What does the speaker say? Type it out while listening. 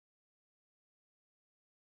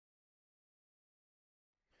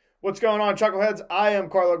What's going on, Chuckleheads? I am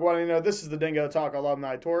Carlo Guadagnino. This is the Dingo Talk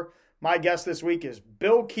Alumni Tour. My guest this week is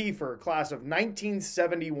Bill Kiefer, class of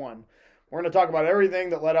 1971. We're going to talk about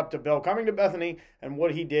everything that led up to Bill coming to Bethany and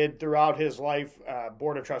what he did throughout his life.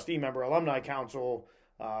 Board of Trustee member, Alumni Council,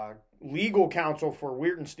 legal counsel for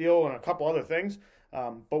Weirton and Steele, and a couple other things.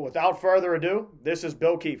 But without further ado, this is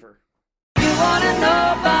Bill Kiefer. You wanna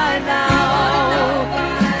know by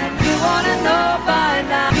now. You wanna know by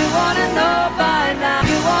now. You wanna know by now.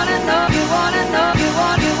 You wanna know. You wanna know.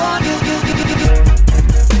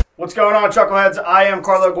 What's going on, Chuckleheads? I am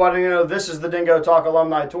Carlo Guadagnino. This is the Dingo Talk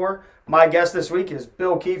Alumni Tour. My guest this week is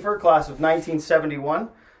Bill Kiefer, class of 1971.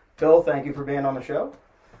 Bill, thank you for being on the show.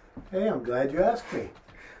 Hey, I'm glad you asked me.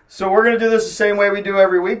 So we're going to do this the same way we do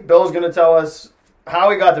every week. Bill's going to tell us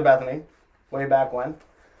how he got to Bethany, way back when.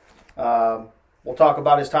 We'll talk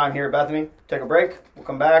about his time here at Bethany. Take a break. We'll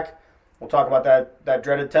come back. We'll talk about that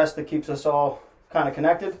dreaded test that keeps us all kind of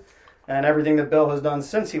connected and everything that Bill has done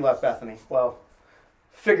since he left Bethany. Well,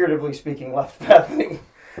 figuratively speaking, left Bethany.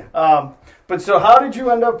 But so how did you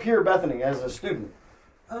end up here at Bethany as a student?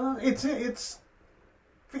 It's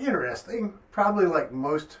interesting. Probably like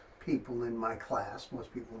most people in my class,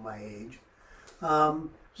 most people my age. It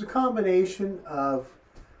was a combination of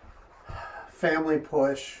family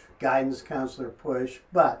push, guidance counselor push,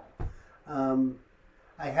 but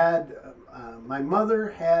I had my mother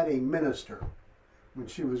had a minister when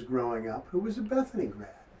she was growing up who was a Bethany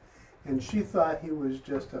grad, and she thought he was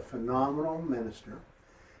just a phenomenal minister.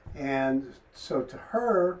 And so to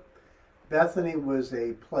her, Bethany was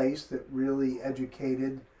a place that really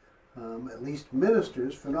educated at least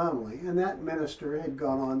ministers phenomenally, and that minister had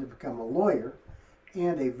gone on to become a lawyer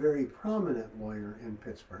and a very prominent lawyer in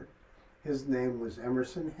Pittsburgh. His name was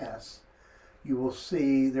Emerson Hess. You will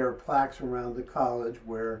see there are plaques around the college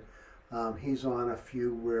where he's on a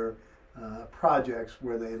few projects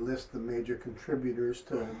where they list the major contributors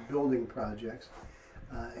to building projects.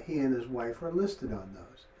 He and his wife are listed on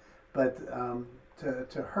those. But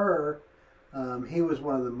to her, he was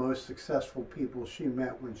one of the most successful people she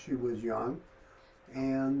met when she was young.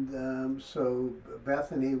 And so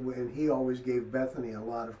Bethany, and he always gave Bethany a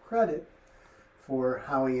lot of credit for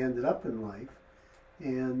how he ended up in life,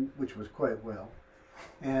 and which was quite well.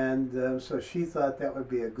 And so she thought that would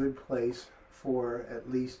be a good place for at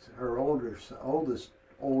least her older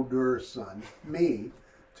son, me,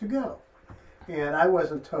 to go. And I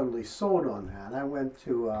wasn't totally sold on that. I went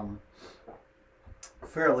to a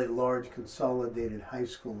fairly large consolidated high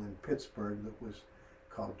school in Pittsburgh that was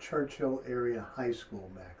called Churchill Area High School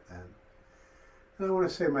back then. And I want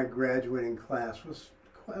to say my graduating class was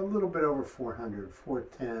a little bit over 400,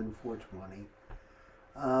 410, 420.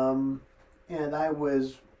 And I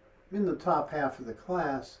was in the top half of the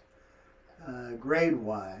class,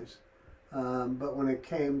 grade-wise. But when it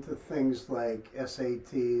came to things like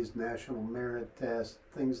SATs, National Merit Test,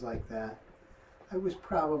 things like that, I was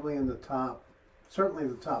probably in the top, certainly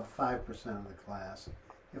the top 5% of the class,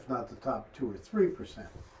 if not the top 2 or 3%.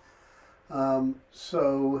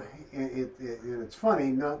 So it's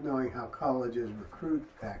funny, not knowing how colleges recruit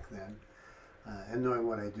back then, and knowing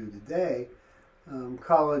what I do today.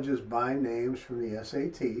 Colleges buy names from the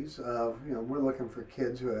SATs of, we're looking for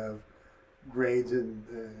kids who have grades and,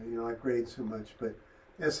 not grades so much, but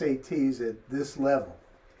SATs at this level.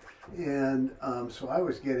 And so I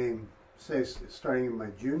was getting, say, starting in my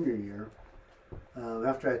junior year,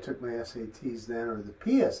 after I took my SATs then, or the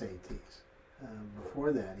PSATs,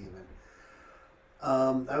 before that even,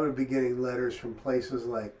 I would be getting letters from places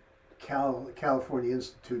like California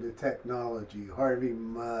Institute of Technology, Harvey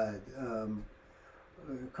Mudd,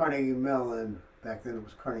 Carnegie Mellon, back then it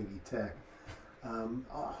was Carnegie Tech,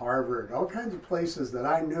 Harvard, all kinds of places that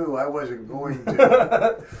I knew I wasn't going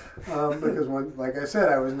to. Because like I said,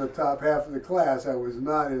 I was in the top half of the class, I was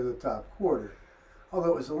not in the top quarter.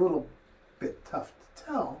 Although it was a little bit tough to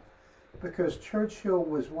tell, because Churchill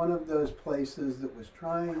was one of those places that was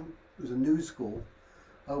trying, it was a new school,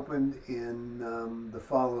 opened in the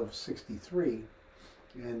fall of '63.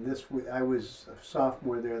 And I was a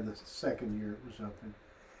sophomore there the second year it was open.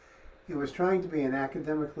 It was trying to be an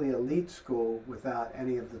academically elite school without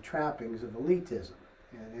any of the trappings of elitism.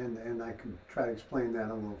 And I can try to explain that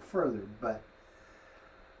a little further. But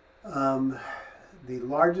the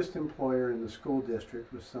largest employer in the school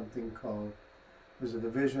district was was a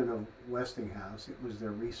division of Westinghouse. It was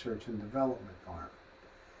their research and development arm.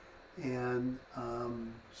 And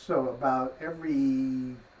so about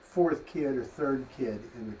every fourth kid or third kid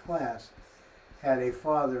in the class had a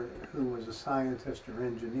father who was a scientist or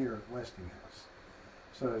engineer at Westinghouse.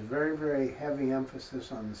 So it was very, very heavy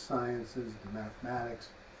emphasis on the sciences, the mathematics,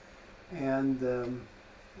 and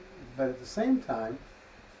But at the same time,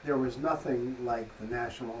 there was nothing like the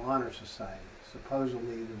National Honor Society.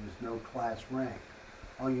 Supposedly there was no class rank.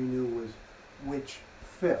 All you knew was which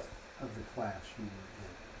fifth of the class you were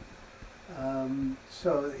in.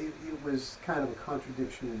 So it was kind of a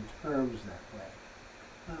contradiction in terms that way.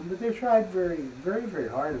 But they tried very, very, very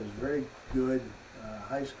hard. It was very good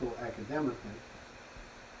high school academically.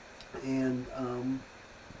 And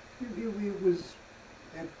it was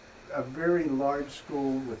a very large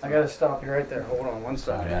school with... I got to stop you right there. Hold on one I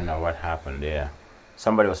second. don't know what happened there.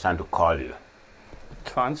 Somebody was trying to call you.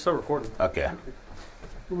 It's fine. It's still recording. Okay.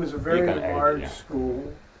 It was a very can edit, large yeah.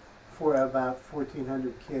 school for about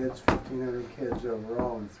 1,400 kids, 1,500 kids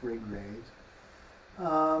overall in 3 grades.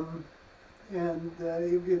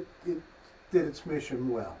 It did its mission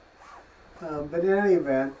well. But in any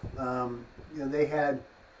event, they had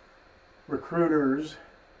recruiters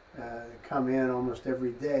come in almost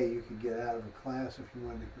every day. You could get out of a class if you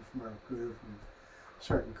wanted to hear from a recruiter from a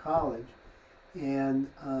certain college. And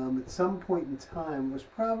at some point in time, was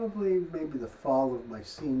probably maybe the fall of my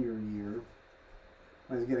senior year,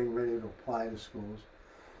 when I was getting ready to apply to schools,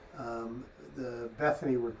 the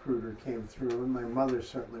Bethany recruiter came through, and my mother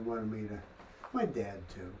certainly wanted me to, my dad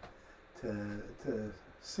too, to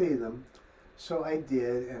see them. So I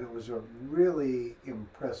did, and it was a really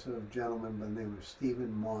impressive gentleman by the name of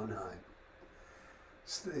Stephen Monheim.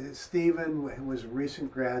 Stephen was a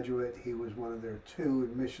recent graduate. He was one of their 2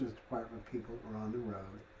 admissions department people that were on the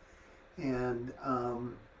road, and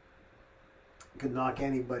could knock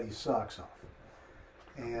anybody's socks off.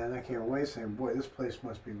 And I came away saying, boy, this place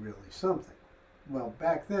must be really something. Well,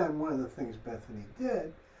 back then, one of the things Bethany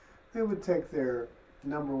did, they would take their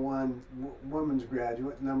number 1 women's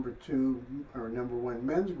graduate, number 2 or number 1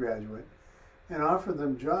 men's graduate, and offer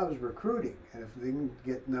them jobs recruiting. And if they didn't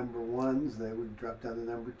get number 1s, they would drop down to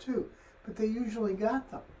number 2. But they usually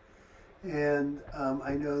got them. And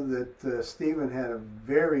I know that Stephen had a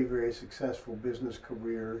very, very successful business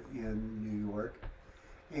career in New York.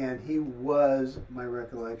 And he was, my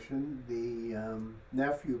recollection, the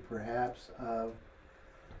nephew perhaps of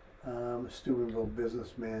a Steubenville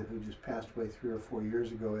businessman who just passed away 3 or 4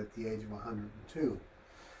 years ago at the age of 102.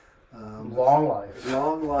 Long life.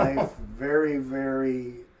 Long life, very,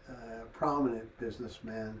 very prominent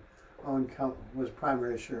businessman. Was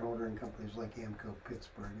primary shareholder in companies like Amco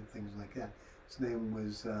Pittsburgh and things like that. His name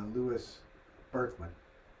was Louis Berkman.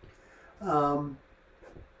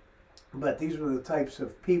 But these were the types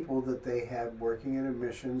of people that they had working in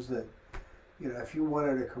admissions that, if you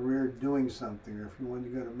wanted a career doing something, or if you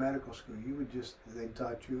wanted to go to medical school, they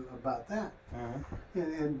taught you about that. Mm-hmm.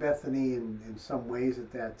 And Bethany, in some ways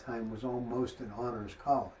at that time, was almost an honors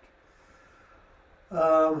college.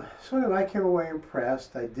 So anyway, I came away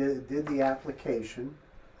impressed. I did the application,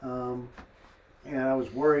 and I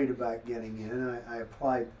was worried about getting in. I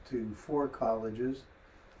applied to 4 colleges: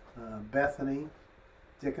 Bethany,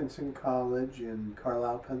 Dickinson College in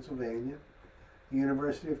Carlisle, Pennsylvania,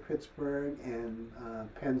 University of Pittsburgh, and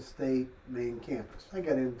Penn State main campus. I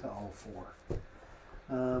got into all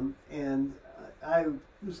 4. And I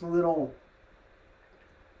was a little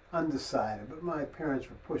undecided, but my parents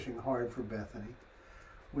were pushing hard for Bethany.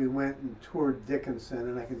 We went and toured Dickinson,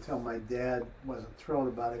 and I can tell my dad wasn't thrilled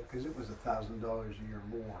about it because it was $1,000 a year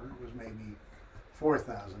more. It was maybe $4,000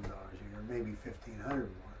 a year, maybe $1,500 more.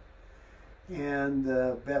 And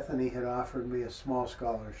Bethany had offered me a small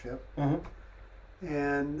scholarship. Mm-hmm.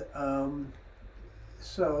 And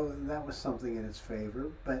so that was something in its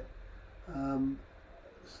favor. But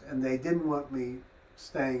and they didn't want me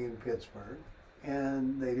staying in Pittsburgh,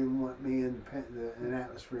 and they didn't want me in an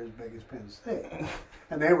atmosphere as big as Penn State.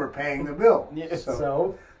 And they were paying the bill. Yeah,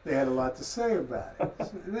 so they had a lot to say about it.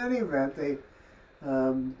 So in any event, they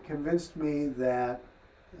convinced me that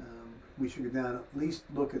we should go down and at least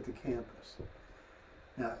look at the campus.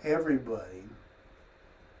 Now, everybody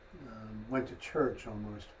went to church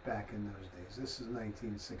almost back in those days. This is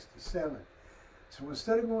 1967. So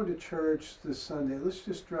instead of going to church this Sunday, let's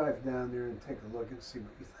just drive down there and take a look and see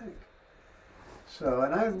what we think. So,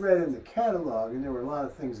 and I read in the catalog, and there were a lot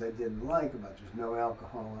of things I didn't like about just no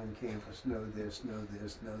alcohol on campus, no this, no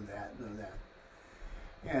this, no that, no that.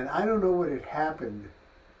 And I don't know what had happened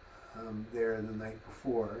there the night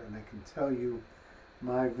before, and I can tell you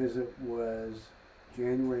my visit was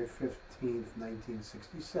January 15th,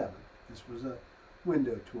 1967. This was a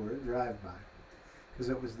window tour, a drive-by, because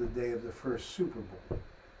it was the day of the first Super Bowl.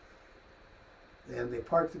 And they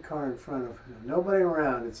parked the car in front of, nobody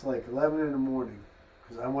around, it's like 11 in the morning,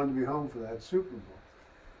 because I wanted to be home for that Super Bowl.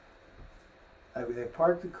 They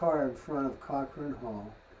parked the car in front of Cochran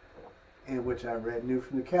Hall, and which I knew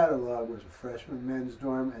from the catalog was a freshman men's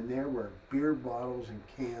dorm, and there were beer bottles and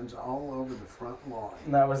cans all over the front lawn.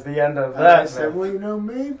 And that was the end of And that. I said, well,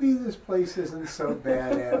 maybe this place isn't so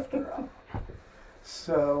bad after all.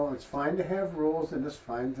 So it's fine to have rules, and it's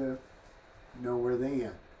fine to know where they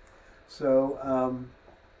end. So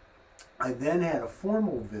I then had a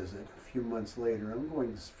formal visit a few months later. I'm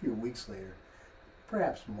going a few weeks later,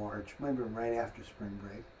 perhaps March, might have been right after spring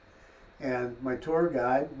break. And my tour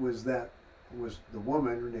guide was the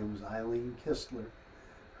woman, her name was Eileen Kistler,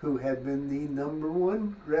 who had been the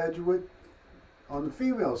 #1 graduate on the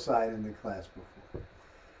female side in the class before.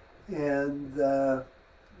 And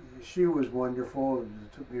she was wonderful,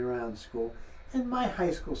 took me around school. And my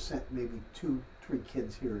high school sent maybe 2-3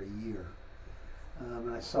 kids here a year.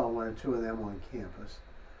 And I saw 1 or 2 of them on campus.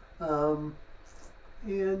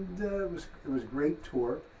 It was a great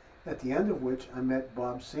tour, at the end of which I met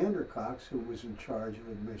Bob Sandercox, who was in charge of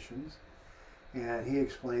admissions. And he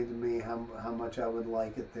explained to me how much I would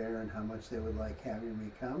like it there and how much they would like having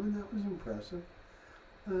me come, and that was impressive.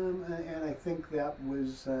 And I think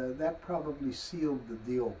that probably sealed the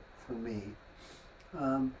deal for me.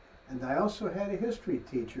 And I also had a history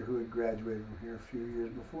teacher who had graduated from here a few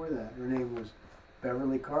years before that. Her name was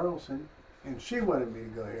Beverly Carlson, and she wanted me to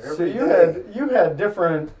go here every day. You had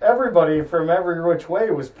different, everybody from every which way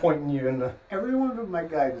was pointing you in the... Everyone but my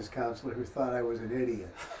guidance counselor, who thought I was an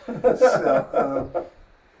idiot. So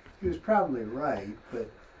he was probably right, but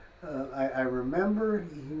I remember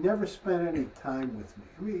he never spent any time with me.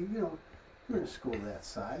 I mean, you're in a school that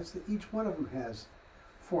size, that each one of them has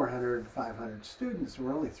 400, 500 students. There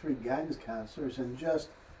were only 3 guidance counselors, and just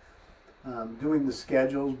doing the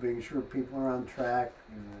schedules, being sure people are on track,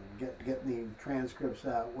 getting the transcripts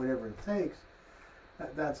out, whatever it takes,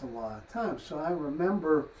 that's a lot of time. So I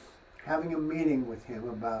remember having a meeting with him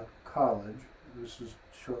about college. This was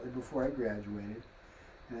shortly before I graduated.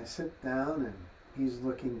 And I sit down, and he's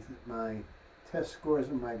looking at my test scores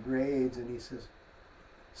and my grades, and he says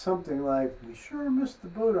something like, "We sure missed the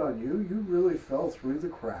boat on you. You really fell through the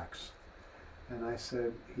cracks." And I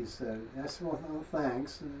said, well,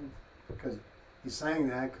 thanks. And because he's saying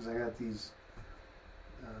that because I got these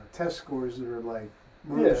test scores that are like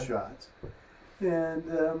moonshots. And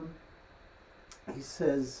he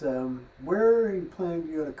says, "Where are you planning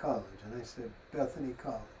to go to college?" And I said, "Bethany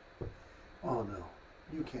College." "Oh, no,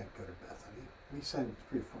 you can't go to Bethany. We send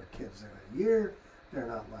 3 or 4 kids there a year. They're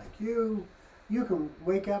not like you. You can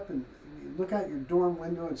wake up and look out your dorm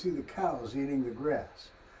window and see the cows eating the grass."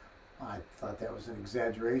 I thought that was an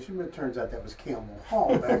exaggeration, but it turns out that was Campbell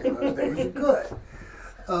Hall back in those days. You could.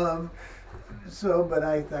 But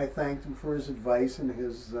I thanked him for his advice and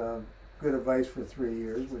his good advice for 3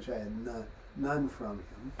 years, which I had none from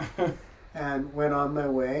him, and went on my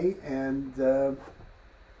way and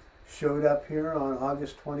showed up here on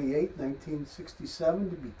August 28, 1967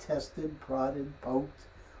 to be tested, prodded, poked,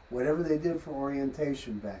 whatever they did for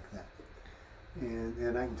orientation back then.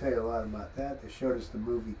 And I can tell you a lot about that. They showed us the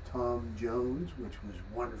movie Tom Jones, which was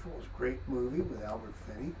wonderful. It was a great movie with Albert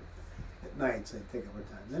Finney. At nights, they'd take up our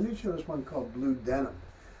time. Then they showed us one called Blue Denim,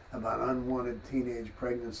 about unwanted teenage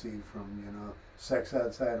pregnancy from, sex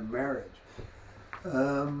outside of marriage.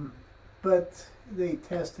 But they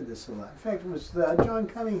tested us a lot. In fact, it was John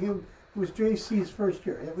Cunningham, who was JC's first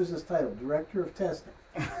year. It was his title, Director of Testing.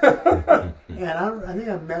 And I think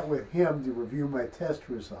I met with him to review my test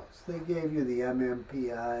results. They gave you the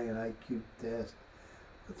MMPI and IQ test.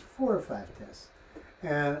 It's 4 or 5 tests.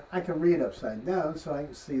 And I can read upside down, so I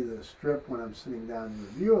can see the strip when I'm sitting down to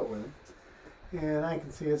review it with him. And I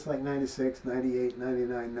can see it's like 96, 98,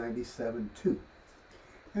 99, 97, 2.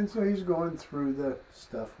 And so he's going through the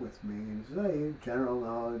stuff with me. And he says, "Oh, your general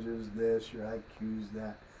knowledge is this, your IQ is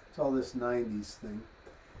that." It's all this 90s thing.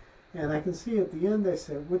 And I can see at the end, I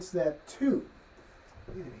said, "What's that 2?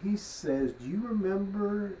 And he says, "Do you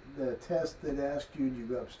remember the test that asked you, do you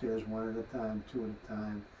go upstairs 1 at a time, 2 at a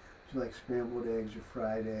time? Do you like scrambled eggs or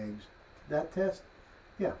fried eggs?" That test?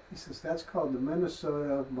 Yeah. He says, "That's called the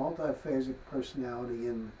Minnesota Multiphasic Personality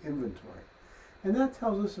Inventory. And that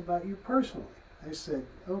tells us about you personally." I said,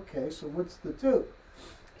 "Okay, so what's the 2?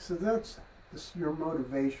 He said, "That's your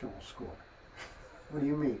motivational score." "What do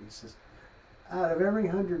you mean?" He says, "Out of every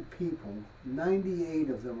 100 people, 98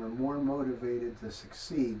 of them are more motivated to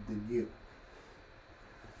succeed than you."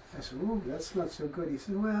 I said, "Ooh, that's not so good." He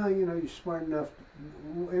said, "Well, you're smart enough,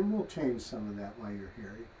 and we'll change some of that while you're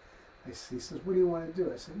here." He says, "What do you want to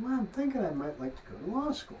do?" I said, "Well, I'm thinking I might like to go to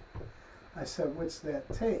law school." I said, "What's that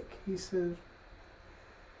take?" He says,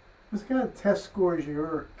 "With the kind of test scores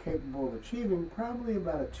you're capable of achieving, probably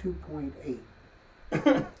about a 2.8.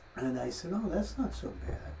 And I said, "Oh, that's not so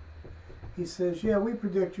bad." He says, yeah, we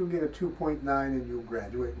predict you'll get a 2.9 and you'll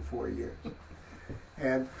graduate in 4 years.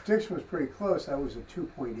 And the prediction was pretty close. I was a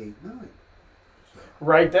 2.89.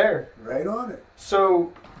 Right there. Right on it.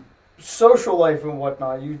 So, social life and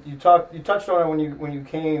whatnot. You touched on it when you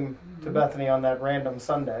came to Bethany on that random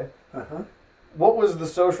Sunday. Uh-huh. What was the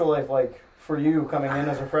social life like for you coming in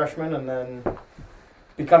as a freshman and then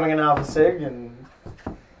becoming an Alpha Sig? And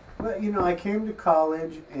Well, you know, I came to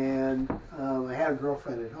college and I had a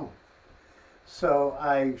girlfriend at home. So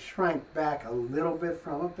I shrank back a little bit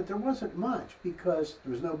from it, but there wasn't much because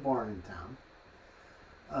there was no bar in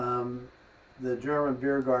town. The German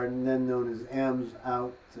beer garden, then known as M's,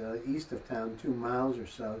 out east of town, 2 miles or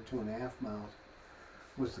so, 2.5 miles,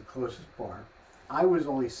 was the closest bar. I was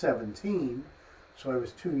only 17, so I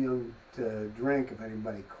was too young to drink if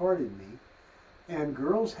anybody carded me. And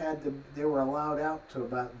girls they were allowed out to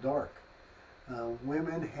about dark.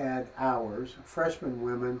 Women had hours. Freshman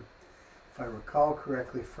women, if I recall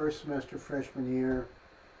correctly, first semester freshman year,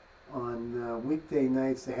 on weekday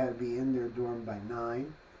nights they had to be in their dorm by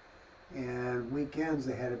 9. And weekends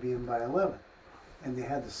they had to be in by 11. And they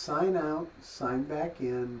had to sign out, sign back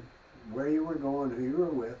in, where you were going, who you were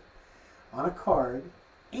with, on a card.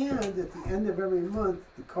 And at the end of every month,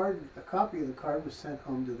 a copy of the card was sent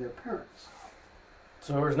home to their parents.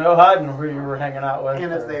 so there was no hiding who you were hanging out with.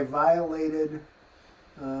 And if they violated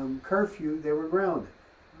curfew, they were grounded.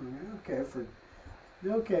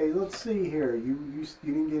 Okay, let's see here. You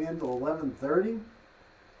didn't get in till 11:30.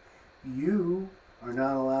 You are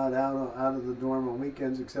not allowed out of the dorm on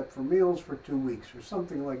weekends except for meals for 2 weeks, or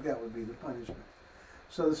something like that would be the punishment.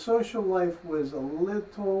 So the social life was a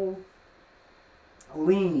little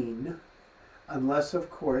lean, unless, of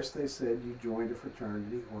course, they said you joined a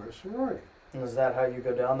fraternity or a sorority. Was that how you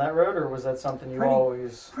go down that road, or was that something you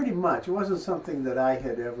always... Pretty much. It wasn't something that I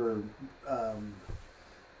had ever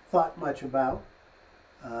thought much about.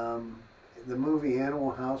 The movie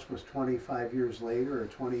Animal House was 25 years later, or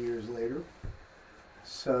 20 years later.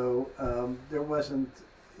 So there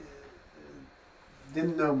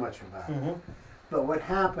didn't know much about it. But what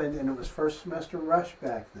happened, and it was first semester rush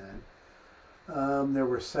back then, there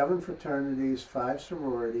were 7 fraternities, 5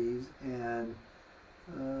 sororities, and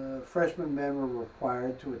freshmen men were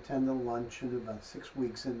required to attend a luncheon about 6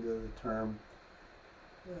 weeks into the term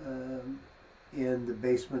in the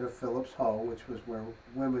basement of Phillips Hall, which was where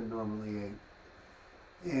women normally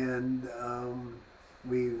ate. And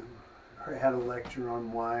we had a lecture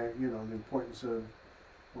on why, the importance of,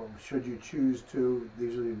 well, should you choose to,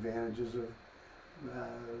 these are the advantages of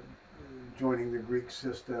joining the Greek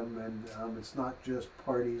system, and it's not just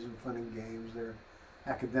parties and fun and games, there's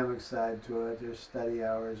academic side to it, there's study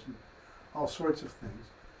hours, and all sorts of things.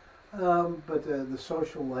 But the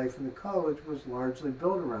social life in the college was largely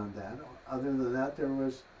built around that. Other than that, there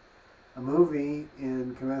was a movie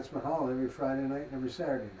in Commencement Hall every Friday night and every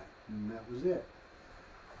Saturday night, and that was it.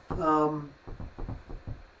 And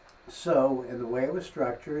the way it was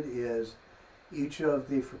structured is each of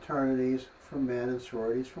the fraternities for men and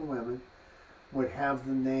sororities for women would have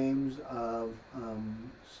the names of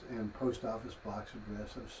and post office box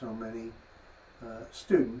address of so many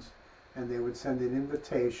students, and they would send an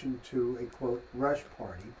invitation to a, quote, rush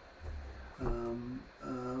party.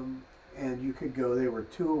 And you could go, there were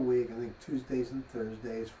 2 a week, I think Tuesdays and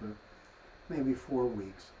Thursdays for maybe 4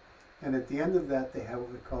 weeks. And at the end of that, they have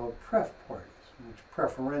what we call pref parties, which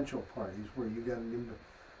preferential parties, where you got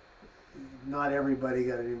not everybody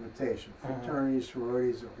got an invitation. Fraternities,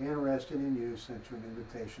 sororities that were interested in you sent you an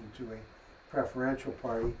invitation to a preferential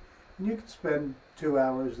party. And you could spend 2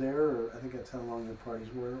 hours there, or I think that's how long the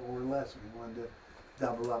parties were, or less if you wanted to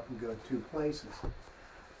double up and go 2 places.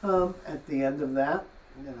 At the end of that,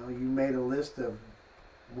 you made a list of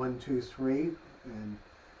 1, 2, 3, and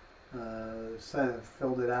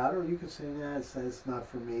filled it out, or you could say, nah, it's not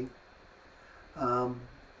for me.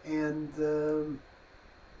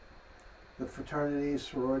 The fraternities,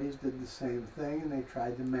 sororities did the same thing, and they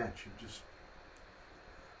tried to match it, just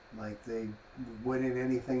like they would in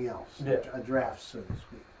anything else, a draft, so to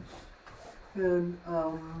speak. And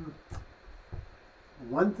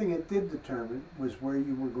one thing it did determine was where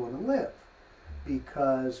you were going to live,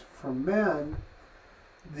 because for men,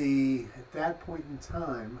 at that point in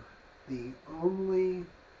time, the only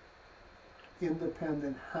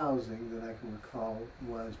independent housing that I can recall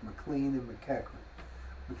was McLean and McEachran,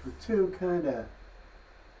 which were 2 kind of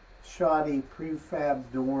shoddy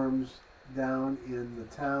prefab dorms down in the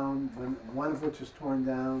town, one of which is torn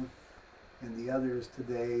down, and the other is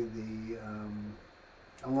today the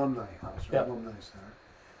Alumni House, or Alumni Center.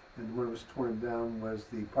 And when it was torn down was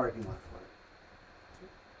the parking lot for it.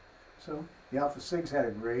 So The Alpha Sigs had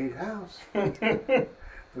a great house.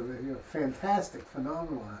 Fantastic,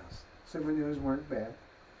 phenomenal house. Sigma News weren't bad.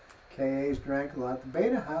 KAs drank a lot. The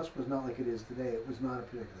Beta house was not like it is today. It was not a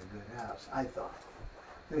particularly good house, I thought.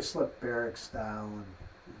 They slept barrack style and.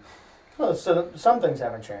 Well, so some things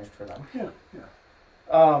haven't changed for them. Yeah,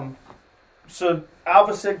 yeah. So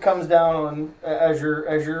Alpha Sig comes down on as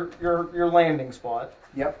your landing spot.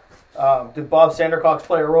 Yep. Did Bob Sandercox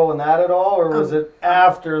play a role in that at all, or was it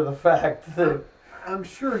after the fact that? I'm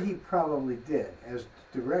sure he probably did. As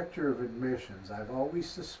director of admissions, I've always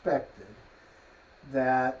suspected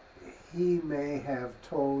that he may have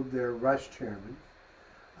told their rush chairman,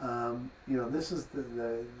 this is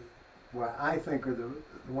the what I think are the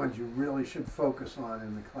ones you really should focus on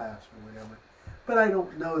in the class or whatever. But I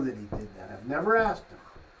don't know that he did that. I've never asked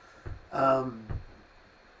him.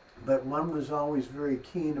 But one was always very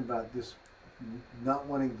keen about this, not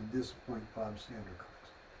wanting to disappoint Bob Sandercox.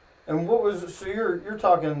 And what was so you're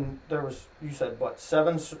talking? There was, you said what,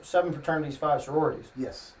 seven fraternities, 5 sororities.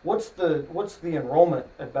 Yes. What's the enrollment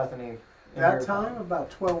at Bethany? That time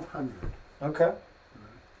about 1,200. Okay.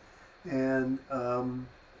 And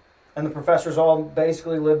the professors all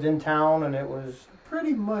basically lived in town, and it was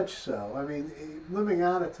pretty much so. I mean, living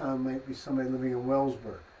out of town might be somebody living in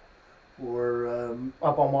Wellsburg, or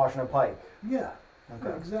up on Washington Pike. Yeah.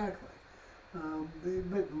 Okay. Exactly.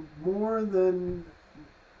 But more than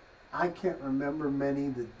I can't remember many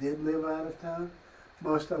that did live out of town.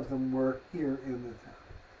 Most of them were here in the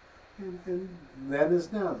town. And that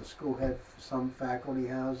is now. The school had some faculty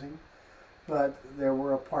housing, but there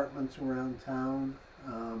were apartments around town.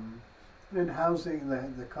 And housing,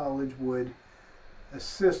 the college would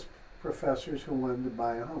assist professors who wanted to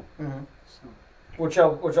buy a home. Mm-hmm. So. Which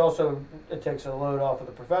also, it takes a load off of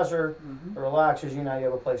the professor. Mm-hmm. It relaxes you. Now you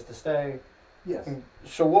have a place to stay. Yes. And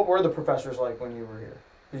so what were the professors like when you were here?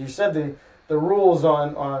 Because you said the rules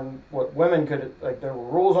on what women could, like there were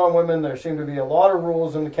rules on women. There seemed to be a lot of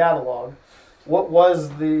rules in the catalog. What was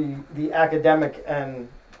the academic and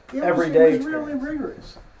everyday experience? It was really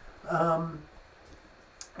rigorous.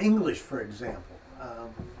 English, for example,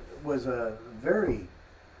 was a very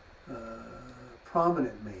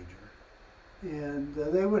prominent major. And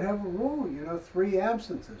they would have a rule, 3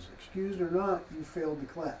 absences, excused or not, you failed the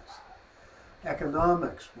class.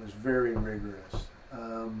 Economics was very rigorous.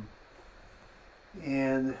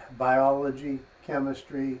 And biology,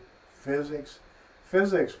 chemistry, physics.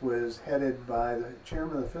 Physics was headed by the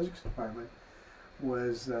chairman of the physics department,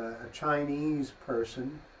 was a Chinese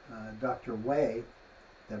person, Dr. Wei,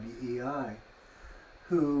 W-E-I,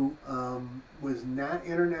 who was not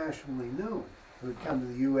internationally known, who had come to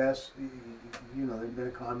the U.S., there'd been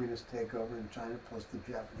a communist takeover in China plus the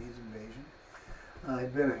Japanese invasion.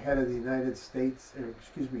 I'd been head of the United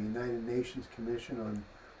Nations Commission on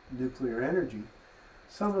Nuclear Energy.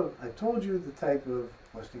 I told you the type of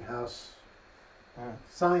Westinghouse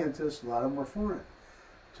scientists, a lot of them were foreign.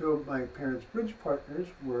 2 of my parents' bridge partners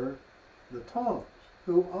were the Tongs,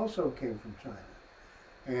 who also came from China.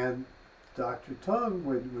 And Dr. Tong,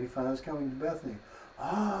 when he found I was coming to Bethany,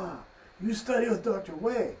 you study with Dr.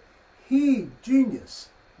 Wei. He, genius.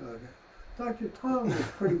 Okay. Dr. Tong was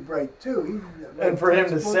pretty bright too. And for him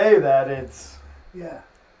to say that, it's... Yeah,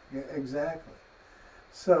 exactly.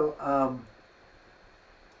 So,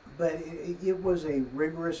 but it was a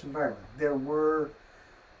rigorous environment. There were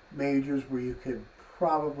majors where you could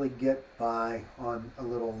probably get by on a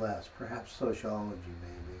little less, perhaps sociology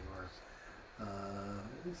maybe, or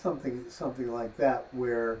something like that,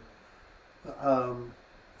 where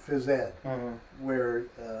phys ed, where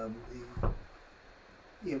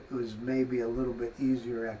it was maybe a little bit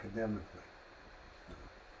easier academically.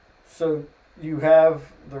 So you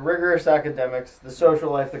have the rigorous academics, the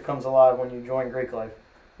social life that comes alive when you join Greek life.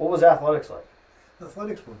 What was athletics like?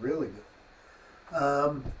 Athletics were really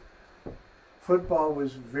good. Football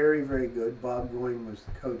was very, very good. Bob Goying was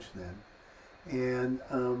the coach then. And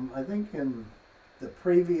I think in the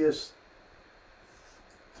previous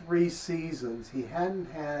 3 seasons, he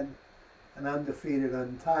hadn't had an undefeated,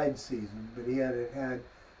 untied season, but he had at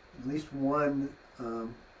least one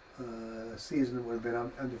season that would have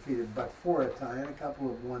been undefeated but for a tie, and a couple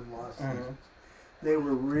of one-loss seasons. They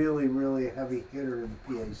were really, really a heavy hitter in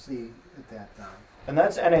the PAC at that time. And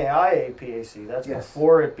that's NAIA PAC. That's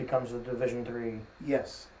before it becomes the Division III.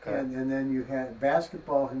 Yes. Okay. And then you had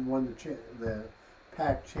basketball had won the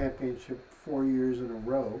PAC championship 4 years in a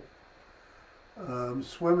row.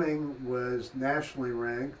 Swimming was nationally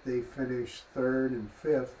ranked. They finished 3rd and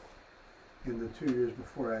 5th in the 2 years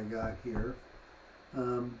before I got here.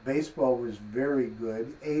 Baseball was very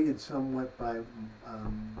good, aided somewhat by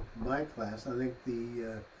my class. I think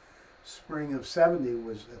the spring of '70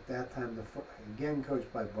 was at that time again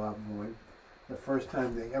coached by Bob Boyd, the first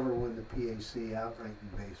time they ever won the PAC outright in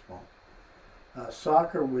baseball.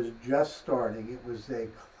 Soccer was just starting. It was a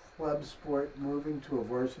club sport moving to a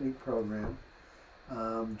varsity program.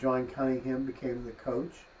 John Cunningham became the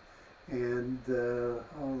coach, and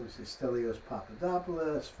Stelios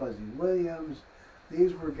Papadopoulos, Fuzzy Williams.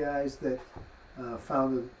 These were guys that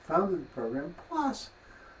founded the program. Plus,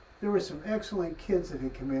 there were some excellent kids that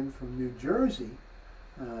had come in from New Jersey.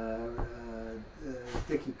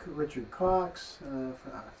 Richard Cox, I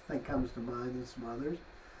think comes to mind, and some others.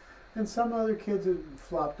 And some other kids had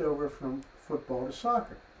flopped over from football to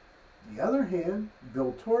soccer. On the other hand,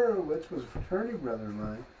 Bill Torowitz was a fraternity brother of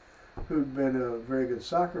mine who'd been a very good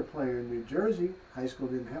soccer player in New Jersey. High school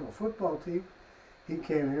didn't have a football team. He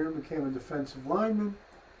came here and became a defensive lineman.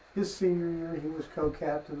 His senior year, he was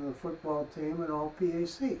co-captain of the football team and all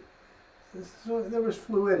PAC. So there was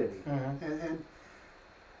fluidity. Mm-hmm. And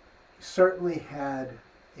he certainly had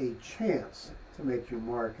a chance to make your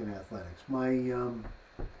mark in athletics. My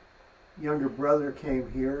younger brother came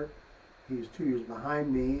here. He was 2 years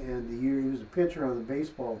behind me, and the year he was a pitcher on the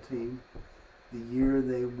baseball team, the year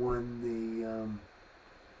they won the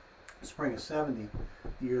spring of '70,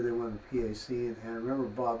 the year they won the PAC, and I remember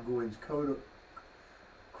Bob Goines'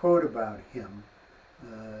 quote about him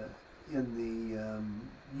in the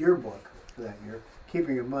yearbook for that year,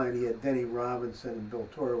 keeping in mind he had Denny Robinson and Bill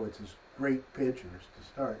Torowitz as great pitchers to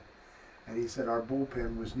start, and he said our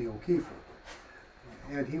bullpen was Neil Kiefer.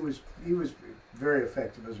 And he was very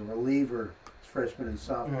effective as a reliever his freshman and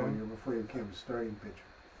sophomore year before he became a starting pitcher.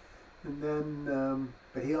 And then,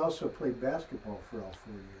 but he also played basketball for all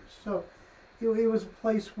 4 years. So it was a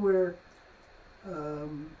place where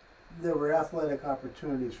there were athletic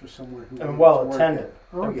opportunities for someone who and wanted well to work attended. at it.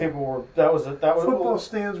 Oh, And yeah. people were that was Football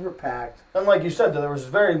stands were packed. And like you said, there was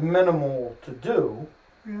very minimal to do.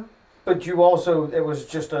 Yeah. But you also, it was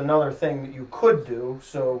just another thing that you could do,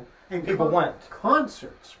 so And people went.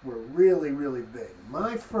 Concerts were really, really big.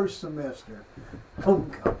 My first semester,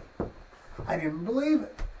 homecoming, I didn't believe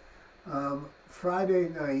it. Friday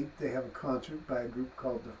night, they have a concert by a group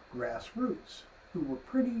called the Grassroots, who were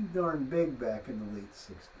pretty darn big back in the late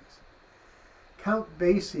 60s. Count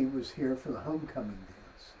Basie was here for the homecoming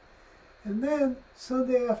dance. And then,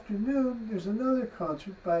 Sunday afternoon, there's another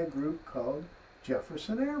concert by a group called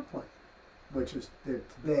Jefferson Airplane, which is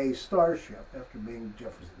today Starship, after being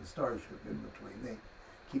Jefferson Starship in between. They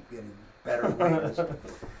keep getting better wings.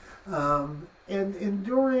 And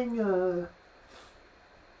during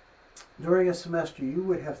a semester, you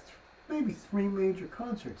would have maybe 3 major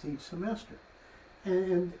concerts each semester.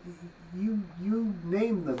 And you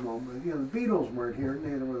name them all. You know, the Beatles weren't here,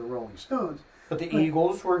 neither were the Rolling Stones. But the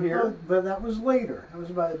Eagles were here. But that was later. That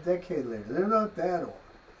was about a decade later. They're not that old.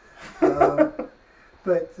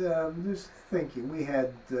 But just thinking, we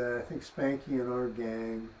had, I think, Spanky and our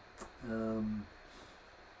gang,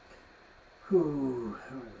 who,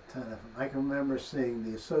 there was a ton of them. I can remember seeing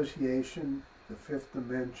the Association, the Fifth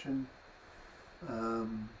Dimension,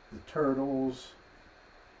 the Turtles,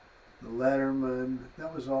 the Letterman.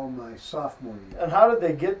 That was all my sophomore year. And how did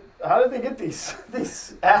they get these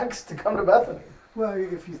acts to come to Bethany? Well,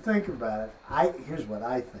 if you think about it, here's what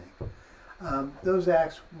I think. Those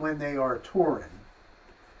acts, when they are touring,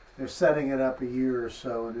 they're setting it up a year or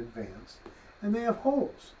so in advance, and they have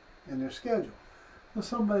holes in their schedule. Well,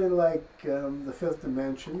 somebody like the Fifth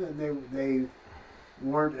Dimension, and they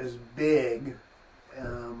weren't as big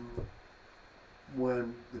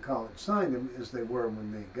when the college signed them as they were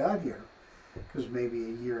when they got here, because maybe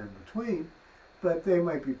a year in between. But they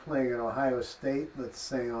might be playing at Ohio State, let's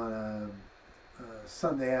say on a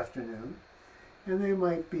Sunday afternoon, and they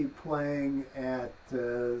might be playing at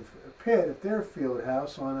Pitt at their field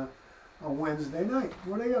house on a Wednesday night.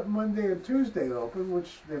 Well, they got Monday and Tuesday open,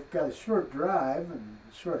 which they've got a short drive and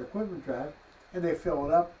short equipment drive, and they fill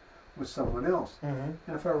it up with someone else. Mm-hmm.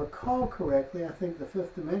 And if I recall correctly, I think the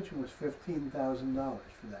Fifth Dimension was $15,000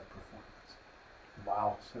 for that performance.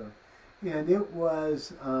 Wow. So, and it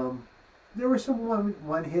was, there were some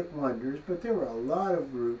one-hit wonders, but there were a lot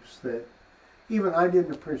of groups that even I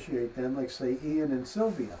didn't appreciate them, like say Ian and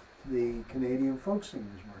Sylvia, the Canadian folk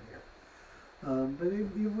singers were here. But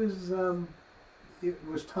it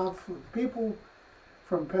was tough. People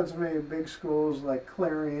from Pennsylvania big schools like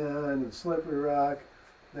Clarion and Slippery Rock,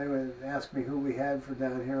 they would ask me who we had for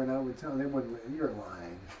down here, and I would tell them, they wouldn't. You're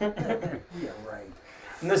lying. Yeah, right.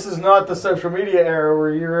 And this is not the social media era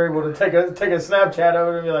where you're able to take a Snapchat of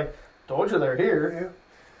it and be like, "Told you they're here." Yeah.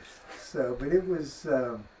 So, but it was.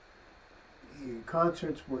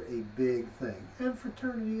 Concerts were a big thing, and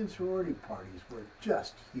fraternity and sorority parties were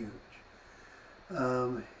just huge.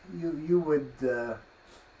 You would,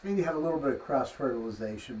 and you have a little bit of cross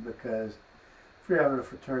fertilization because if you're having a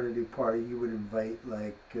fraternity party, you would invite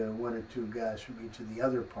like one or two guys from each of the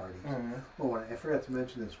other parties. Well, I forgot to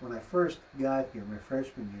mention this. When I first got here, my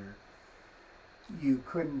freshman year, you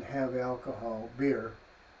couldn't have beer,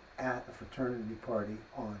 at a fraternity party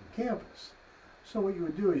on campus. So what you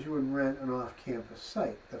would do is you would rent an off-campus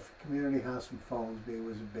site. The community house in Fallensby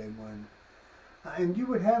was a big one. And you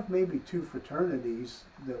would have maybe two fraternities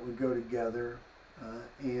that would go together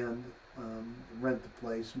and rent the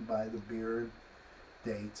place and buy the beer and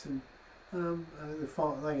dates. And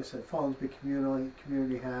like I said, Fallensby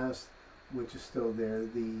Community House, which is still there.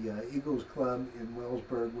 The Eagles Club in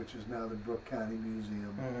Wellsburg, which is now the Brooke County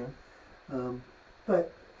Museum.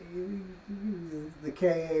 But the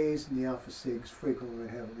KAs and the Alpha Sigs frequently would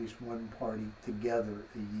have at least one party together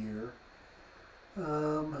a year.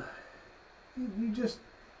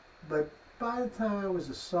 But by the time I was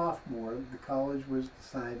a sophomore, the college was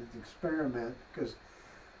decided to experiment because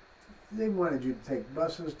they wanted you to take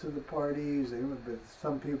buses to the parties. But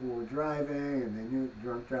some people were driving, and they knew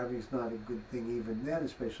drunk driving is not a good thing even then,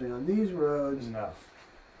 especially on these roads. No.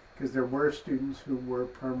 Because there were students who were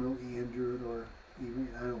permanently injured, or even,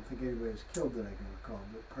 I don't think anybody was killed that I can recall,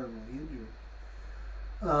 but permanently injured.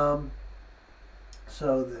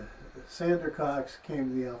 So the Sandercocks came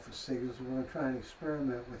to the Alpha Sig and said, we're going to try and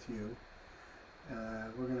experiment with you.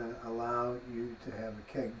 We're going to allow you to have a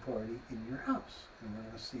keg party in your house, and we're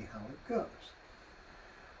going to see how it goes.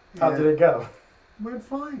 How did it go? It went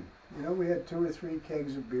fine. You know, we had 2 or 3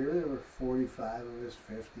 kegs of beer. There were 45 of us,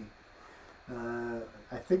 50.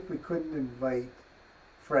 I think we couldn't invite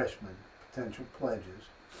freshmen, potential pledges,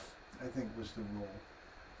 I think was the rule.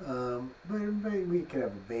 But we could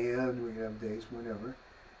have a band, we could have dates, whatever.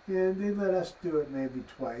 And they let us do it maybe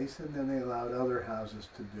twice, and then they allowed other houses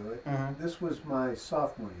to do it. This was my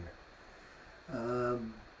sophomore year.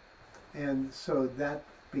 And so that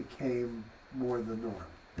became more the norm.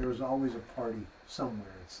 There was always a party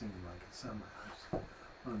somewhere, it seemed like, at some house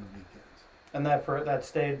on the weekends. And that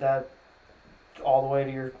stayed all the way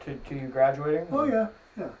to you graduating? Oh, yeah.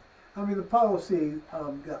 I mean, the policy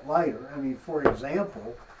got lighter. I mean, for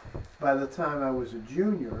example, by the time I was a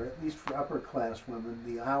junior, at least for upper class women,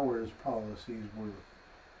 the hours policies were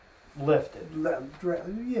lifted.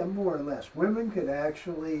 Yeah, more or less. Women could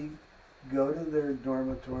actually go to their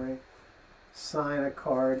dormitory, sign a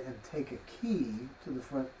card, and take a key to the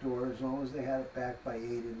front door as long as they had it back by 8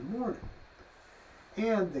 in the morning.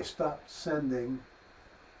 And they stopped sending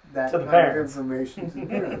that kind of information to the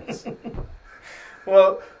parents.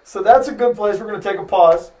 Well, so that's a good place. We're going to take a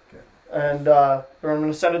pause. Okay. And we're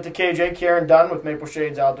going to send it to KJ, Kieran Dunn with Maple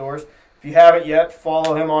Shades Outdoors. If you haven't yet,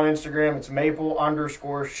 follow him on Instagram. It's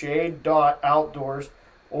maple_shade.outdoors.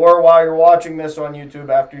 Or while you're watching this on YouTube,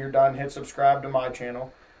 after you're done, hit subscribe to my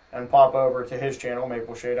channel and pop over to his channel,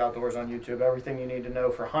 Maple Shade Outdoors on YouTube. Everything you need to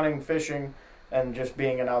know for hunting, fishing, and just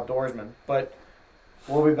being an outdoorsman. But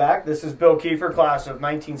we'll be back. This is Bill Kiefer, class of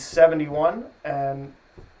 1971, and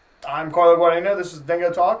I'm Carlo Guadagnino. This is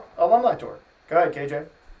Dingo Talk Alumni Tour. Go ahead, KJ.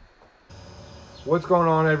 What's going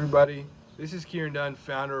on, everybody? This is Kieran Dunn,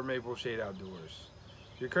 founder of Maple Shade Outdoors.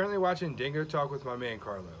 You're currently watching Dingo Talk with my man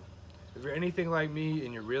Carlo. If you're anything like me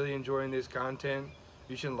and you're really enjoying this content,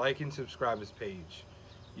 you should like and subscribe his page.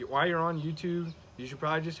 While you're on YouTube, you should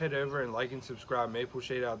probably just head over and like and subscribe Maple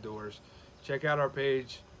Shade Outdoors. Check out our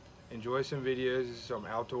page, enjoy some videos, some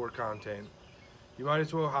outdoor content. You might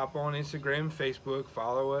as well hop on Instagram, Facebook,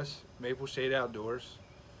 follow us, Maple Shade Outdoors.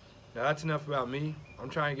 Now that's enough about me. I'm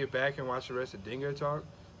trying to get back and watch the rest of Dingo Talk,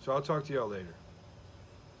 so I'll talk to y'all later.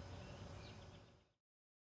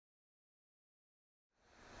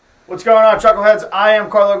 What's going on, Chuckleheads? I am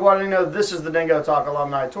Carlo Guadagnino. This is the Dingo Talk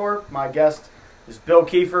Alumni Tour. My guest is Bill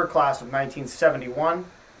Kiefer, class of 1971.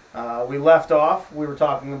 We left off. We were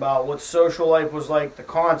talking about what social life was like, the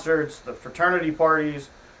concerts, the fraternity parties,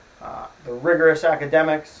 the rigorous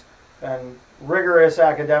academics, and rigorous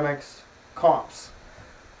academics comps.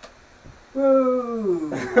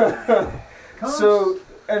 Woo! So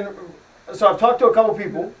I've talked to a couple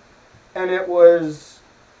people, and it was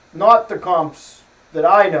not the comps that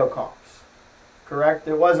I know comps. Correct?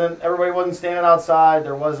 Everybody wasn't standing outside.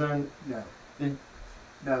 There wasn't. No. It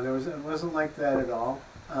wasn't like that at all.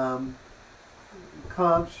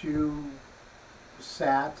 Comps, you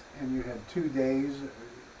sat and you had 2 days,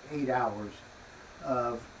 8 hours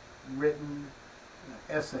of written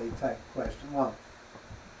essay type question. Well,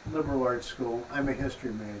 liberal arts school. I'm a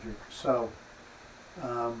history major, so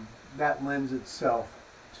that lends itself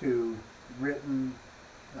to written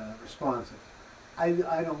responses.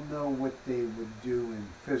 I don't know what they would do in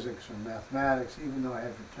physics or mathematics, even though I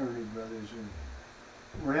have fraternity brothers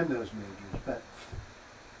who were in those majors. But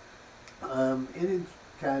it is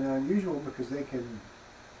kind of unusual because they can,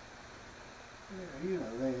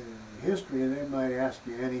 history, they might ask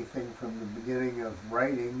you anything from the beginning of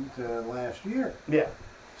writing to last year. Yeah.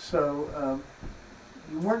 So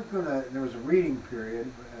you weren't going to, there was a reading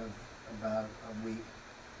period of about a week,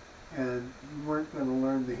 and you weren't going to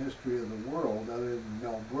learn the history of the world other than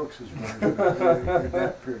Mel Brooks' version of it in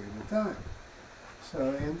that period of time. So,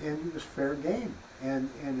 and it was fair game. And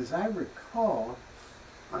as I recall,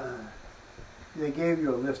 they gave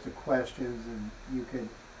you a list of questions, and you could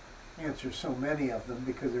answer so many of them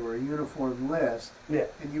because they were a uniform list. Yeah.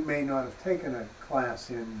 And you may not have taken a class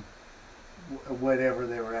in whatever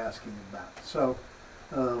they were asking about. So,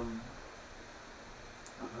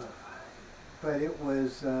 but it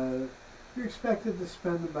was, you're expected to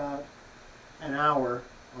spend about an hour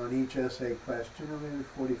on each essay question, or maybe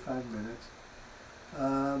 45 minutes.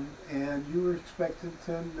 And you were expected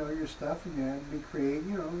to know your stuff, and you had to be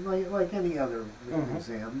creative, like any other written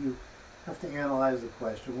exam. You have to analyze the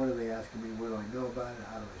question. What are they asking me? What do I know about it?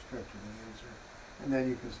 How do I structure the answer? And then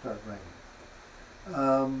you can start writing.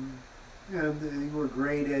 And you were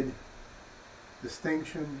graded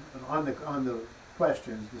distinction on the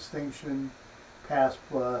questions: distinction, pass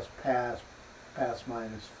plus, pass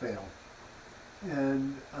minus, fail.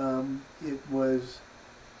 And it was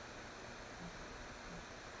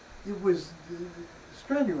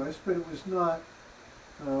strenuous, but it was not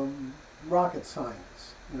rocket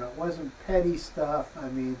science. It wasn't petty stuff. I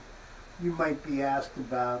mean, you might be asked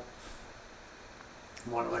about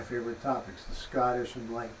one of my favorite topics, the Scottish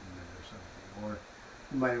Enlightenment or something, or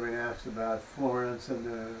you might have been asked about Florence and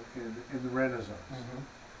the Renaissance.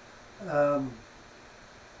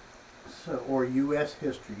 Or U.S.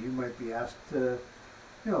 history. You might be asked to,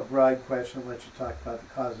 a broad question, let you talk about the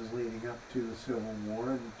causes leading up to the Civil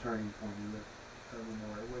War and the turning point of the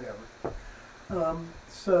war, whatever.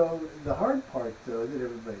 So the hard part, though, that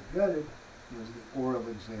everybody gutted was the oral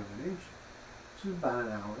examination, which is about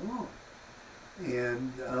an hour long.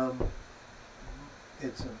 And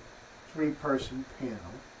it's a 3-person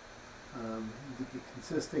panel,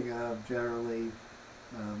 consisting of generally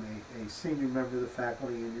a senior member of the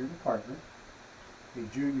faculty in your department, a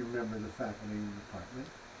junior member of the faculty in your department,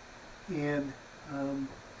 and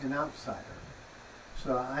an outsider.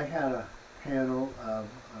 So I had a panel of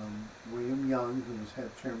William Young, who was head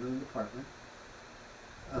chairman of the department,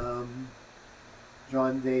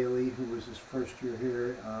 John Daly, who was his first year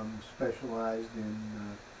here, specialized in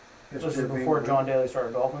history This is of before England. John Daly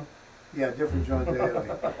started golfing? Yeah, different John Daly.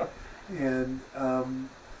 And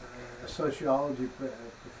a sociology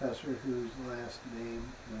professor whose last name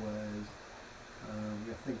was, I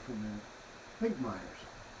think Myers.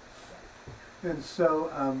 And so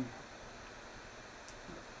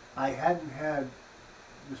I hadn't had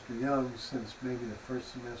Mr. Young since maybe the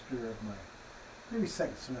first semester of maybe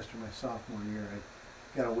second semester of my sophomore year.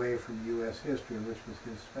 I got away from U.S. history, which was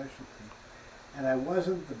his specialty. And I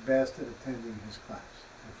wasn't the best at attending his class.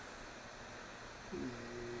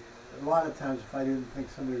 A lot of times, if I didn't think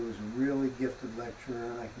somebody was a really gifted lecturer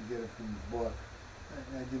and I could get it from the book,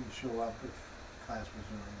 I didn't show up if class was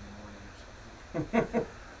early in the morning or something.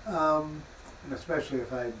 And especially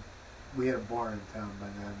if we had a bar in town by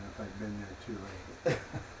then, and if I'd been there too late.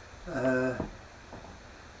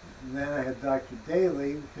 And then I had Dr.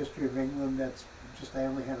 Daly, History of England. That's just, I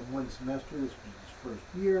only had him one semester. This was his first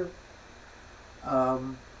year.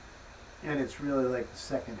 And it's really like the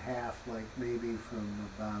second half, like maybe from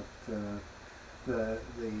about the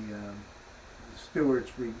Stuart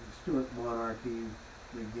monarchy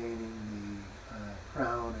regaining the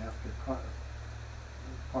crown after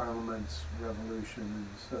Parliament's revolution, and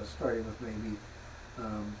so starting with maybe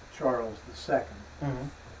Charles II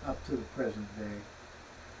up to the present day,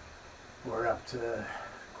 or up to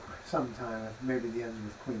sometime, maybe the end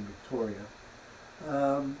with Queen Victoria.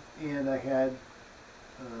 And I had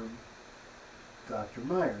Dr.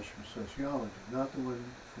 Myers from sociology, not the one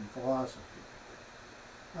from philosophy.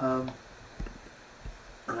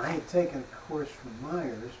 And I had taken a course from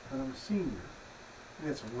Myers, but I'm a senior. And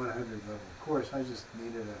it's a 100 level course. I just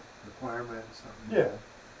needed a requirement, something. Yeah.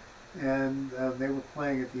 And they were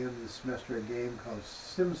playing at the end of the semester a game called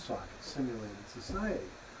SimSocket, Simulated Society.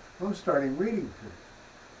 I'm starting reading period.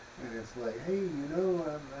 And it's like, hey,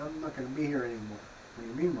 I'm not going to be here anymore. What do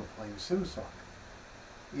you mean we're playing SimSocket?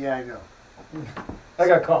 Yeah, I know. I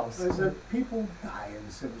got calls. I said, people die in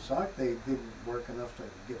SimSoc. They didn't work enough to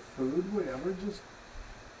get food, whatever. Just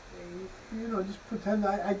you know, just pretend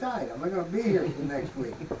I died. I'm not going to be here for the next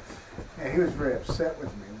week. And he was very upset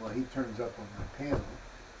with me. Well, he turns up on my panel.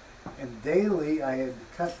 And daily, I had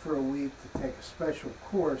cut for a week to take a special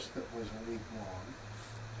course that was a week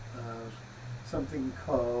long. Something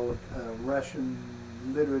called Russian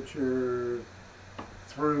literature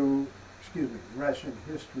through, Russian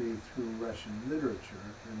history through Russian literature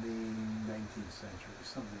in the 19th century,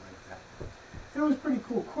 something like that. And it was a pretty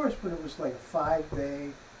cool course, but it was like a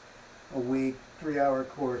 5-day a week, 3-hour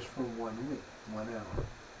course for 1 week, 1 hour.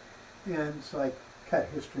 And so I cut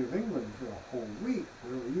History of England for a whole week.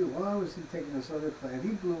 Where were you? Well, I was taking this other class. He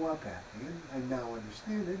blew up at me, and I now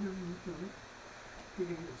understand it.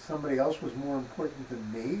 Somebody else was more important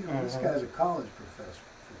than me. This guy's a college professor,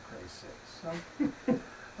 for Christ's sake.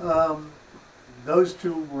 So, those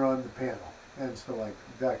two were on the panel. And so, like,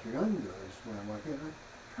 Dr. Young goes, when I walk in, I'm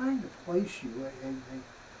trying to place you. I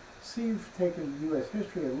see you've taken U.S.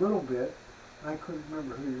 history a little bit. I couldn't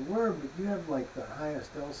remember who you were, but you have, like, the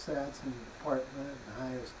highest LSATs in the department, the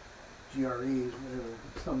highest GREs, whatever,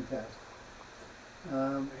 some test.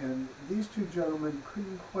 And these two gentlemen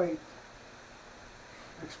couldn't quite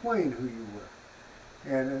explain who you were.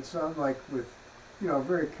 And it sounded like with, you know, a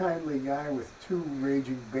very kindly guy with 2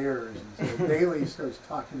 raging bears. And so Daly starts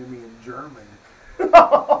talking to me in German.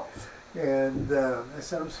 And I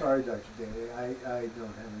said, I'm sorry, Dr. Daly, I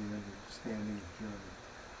don't have any understanding of German.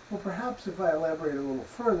 Well, perhaps if I elaborate a little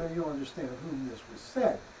further, you'll understand of whom this was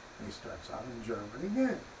said. And he starts out in German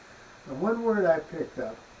again. The one word I picked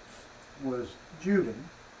up was Juden,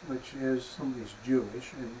 which is somebody's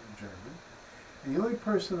Jewish in German. And the only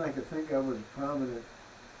person I could think of was a prominent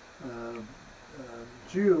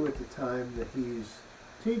Jew at the time that he's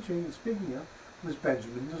teaching and speaking of was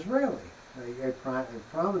Benjamin Disraeli, a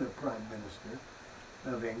prominent prime minister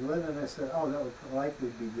of England. And I said, oh, that would likely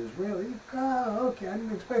be Disraeli. Oh, okay, I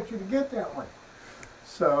didn't expect you to get that one.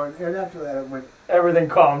 So, and after that it went... Everything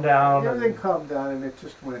calmed down. Everything calmed down, and it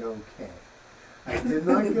just went okay. I did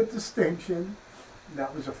not get distinction.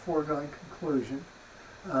 That was a foregone conclusion.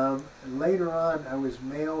 Later on, I was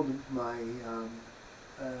mailed my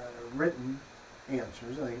written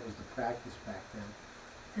answers. I think it was the practice back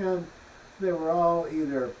then. And they were all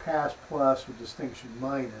either pass plus or distinction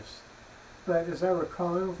minus. But as I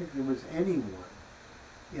recall, I don't think there was anyone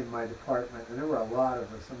in my department, and there were a lot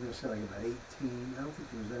of us. I'm going to say like about 18. I don't think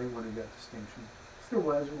there was anyone who got distinction. If there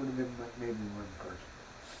was, it would have been like maybe one person.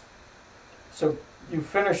 So you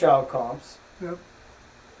finish out comps. Yep.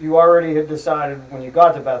 You already had decided when you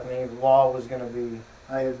got to Bethany, law was going to be...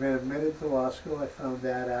 I had been admitted to law school. I found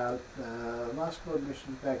that out. Law school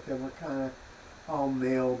admissions back then were kind of all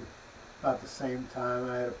mailed about the same time.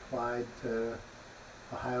 I had applied to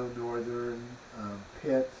Ohio Northern,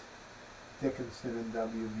 Pitt, Dickinson, and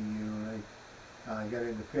WVU. And I got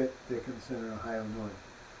into Pitt, Dickinson, and Ohio Northern.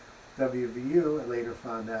 WVU, I later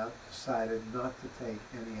found out, decided not to take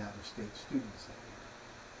any out-of-state students that year.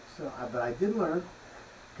 So, but I did learn,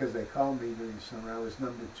 because they called me during the summer. I was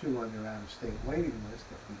number 2 on their out-of-state waiting list.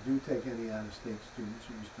 If we do take any out-of-state students,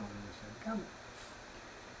 you're still in this incoming.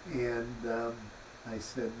 And I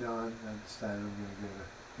said, no, I decided I'm going to go to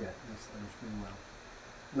Pitt. And they said, well.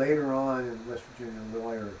 Later on in West Virginia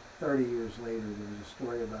Lawyer, 30 years later, there was a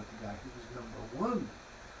story about the guy who was number 1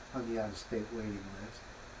 on the out-of-state waiting list.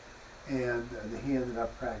 And he ended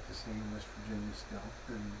up practicing in West Virginia still.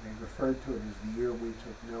 And they referred to it as the year we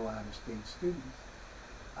took no out-of-state students.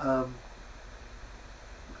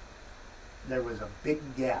 There was a big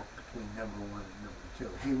gap between number 1 and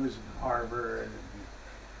number 2. He was in Harvard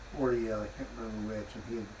or Yale, I can't remember which, and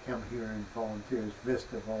he had come here and volunteers,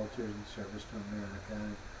 Vista Volunteers in Service to America,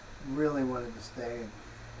 and really wanted to stay.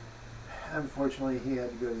 And unfortunately, he had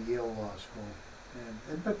to go to Yale Law School,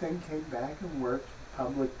 but then came back and worked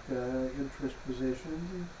public interest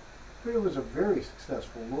positions. But he was a very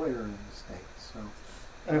successful lawyer in the States. So,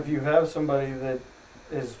 and if you have somebody that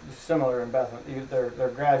is similar in Bethany, they're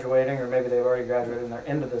graduating, or maybe they've already graduated and they're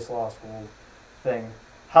into this law school thing,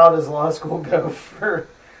 how does law school go for...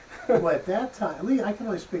 Well, at that time, at least I can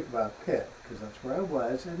only speak about Pitt, because that's where I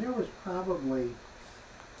was, and there was probably,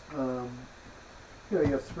 you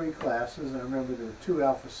have 3 classes. I remember there were 2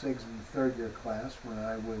 Alpha Sigs in the 3rd year class when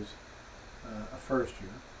I was a first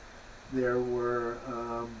year. There were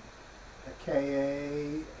a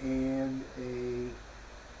KA and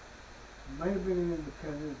might have been an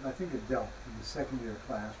independent, I think a Delta in the 2nd year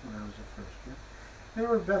class when I was a first year. There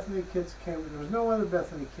were Bethany kids that came, there was no other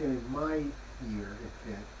Bethany kid in my year at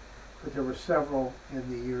Pitt, but there were several in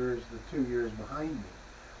the 2 years behind me.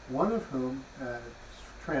 One of whom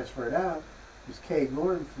transferred out was Kay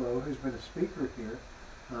Gorenflo, who's been a speaker here,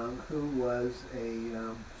 who was a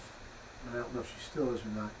and I don't know if she still is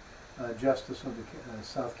or not, justice of the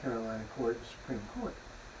South Carolina Supreme Court.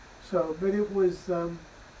 So, but it was,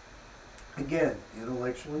 again,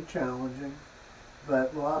 intellectually challenging,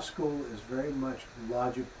 but law school is very much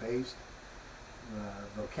logic-based,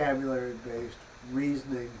 vocabulary-based,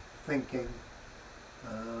 reasoning, thinking,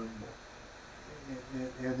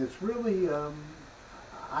 and it's really,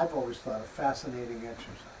 I've always thought, a fascinating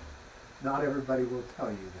exercise. Not everybody will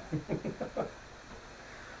tell you that.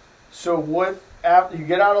 So what, after you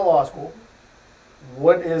get out of law school,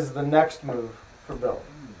 what is the next move for Bill?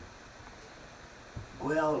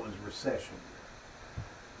 Well, it was recession year.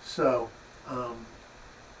 So,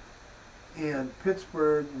 and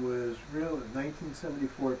Pittsburgh was real, in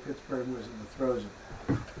 1974, Pittsburgh was in the throes of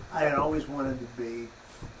that. I had always wanted to be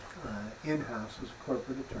in-house as a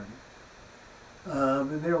corporate attorney.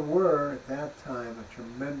 And there were, at that time, a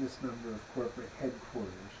tremendous number of corporate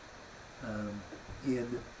headquarters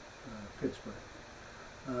in Pittsburgh.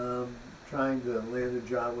 Trying to land a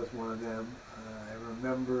job with one of them. I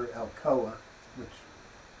remember Alcoa, which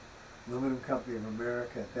Aluminum Company of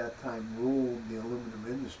America at that time ruled the aluminum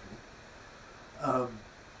industry. And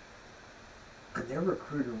their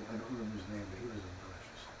recruiter, I don't remember his name, but he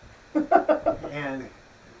was obnoxious. And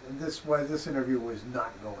this interview was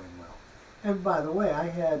not going well. And by the way, I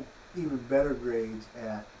had even better grades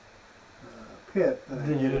at Pitt than I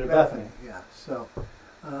did at Bethany. Yeah, so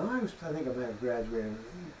I think I might have graduated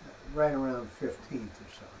right around 15th or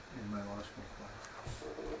so in my law school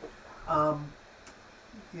class.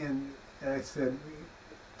 And I said,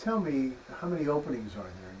 tell me how many openings are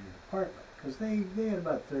there in your department? Because they had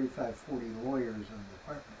about 35, 40 lawyers in the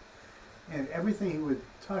department. And everything he would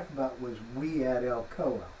talk about was we at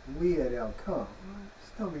Alcoa, we at Alcoa. Well,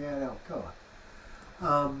 just tell me at Alcoa.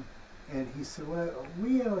 And he said, well,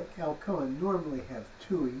 we at Alcoa normally have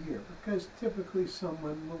 2 a year because typically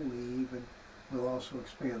someone will leave and we'll also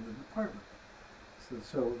expand the department.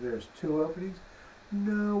 So there's 2 openings.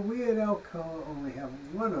 No, we at Alcoa only have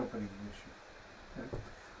 1 opening this year. Okay.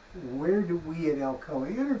 Where do we at Alcoa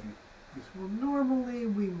interview? He said, well, normally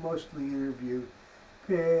we mostly interview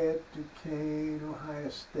Pitt, Duquesne, Ohio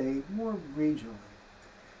State, more regionally.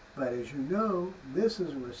 But as you know, this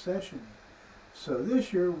is a recession year. So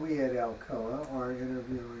this year we at Alcoa are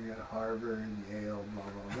interviewing at Harvard, Yale, blah,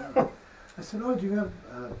 blah, blah. I said, oh, do you have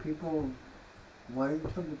people wanting to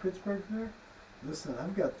come to Pittsburgh from there? Listen,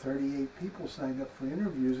 I've got 38 people signed up for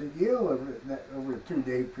interviews at Yale over a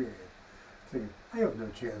 2-day period. Thinking, I have no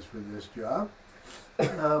chance for this job.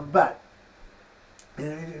 But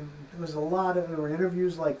it was there were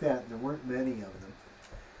interviews like that, and there weren't many of them.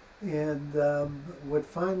 And what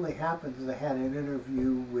finally happened is I had an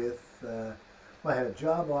interview with, I had a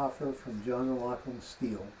job offer from John Laughlin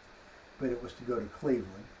Steel, but it was to go to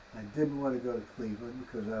Cleveland. I didn't want to go to Cleveland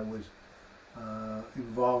because I was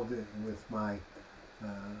involved with my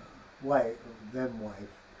wife. I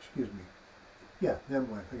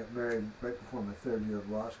got married right before my 3rd year of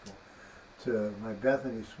law school to my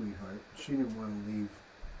Bethany sweetheart. She didn't want to leave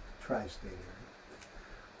tri-state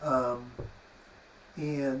area.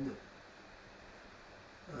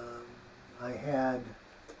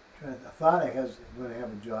 I thought I was going to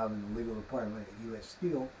have a job in the legal department at U.S.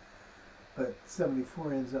 Steel, but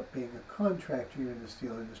 74 ends up being a contract year in the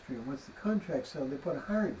steel industry, and once the contract's settled, they put a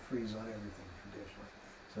hiring freeze on everything traditionally.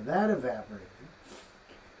 So that evaporated.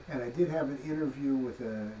 And I did have an interview with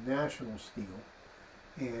a National Steel,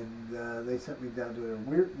 and they sent me down to their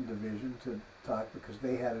Weirton division to talk because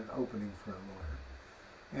they had an opening for a lawyer.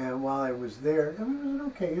 And while I was there, I mean, it was an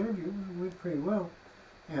okay interview. It went pretty well.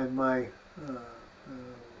 And my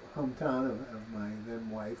hometown of my then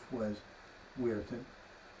wife was Weirton.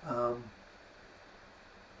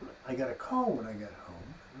 I got a call when I got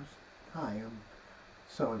home. It was, hi, I'm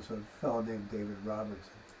so-and-so, a fellow named David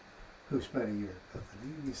Robertson, who spent a year at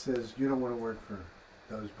Bethany. He says, you don't want to work for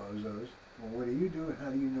those bozos. Well, what do you do and how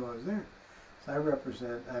do you know I was there? So I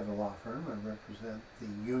have a law firm. I represent the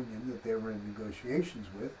union that they were in negotiations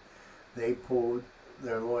with. They pulled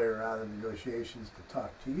their lawyer out of negotiations to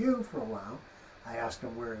talk to you for a while. I asked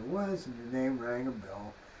him where he was, and your name rang a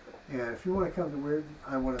bell. And if you want to come to Weirton,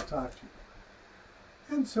 I want to talk to you.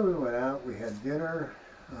 And so we went out. We had dinner.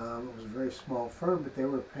 It was a very small firm, but they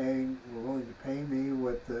were willing to pay me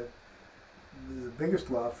what the biggest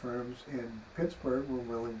law firms in Pittsburgh were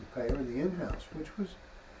willing to pay, or the in-house, which was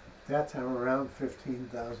at that time around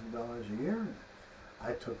 $15,000 a year.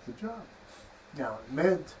 I took the job. Now it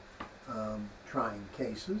meant trying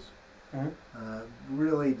cases,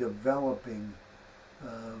 really developing,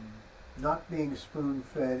 not being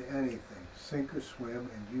spoon-fed anything, sink or swim,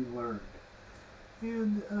 and you learned.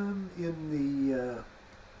 And in the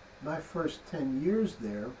my first 10 years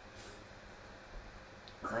there,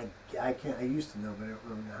 I used to know, but I don't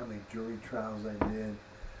remember how many jury trials I did.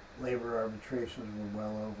 Labor arbitrations were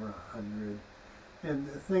well over 100. And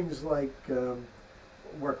things like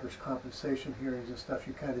workers' compensation hearings and stuff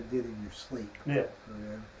you kind of did in your sleep. Yeah.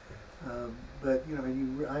 Okay? But, you know,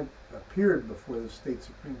 I appeared before the state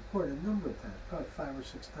Supreme Court a number of times, probably 5 or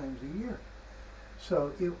 6 times a year.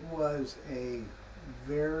 So it was a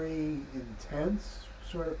very intense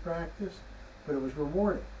sort of practice, but it was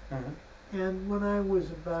rewarding. Mm-hmm. And when I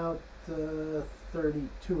was about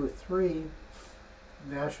 32 or 3,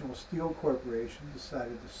 National Steel Corporation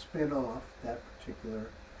decided to spin off that particular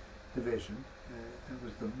division. It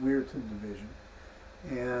was the Weirton division,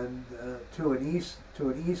 and to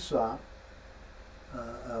an ESOP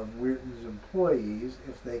of Weirton's employees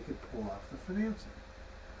if they could pull off the financing.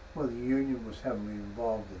 Well, the union was heavily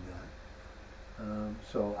involved in that,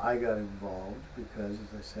 so I got involved because,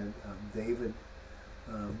 as I said, David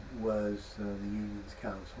was the union's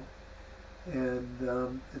counsel, and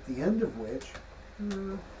at the end of which,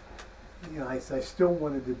 you know, I still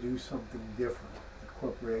wanted to do something different, a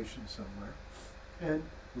corporation somewhere, and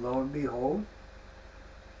lo and behold,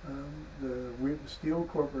 the Weirton Steel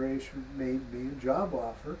Corporation made me a job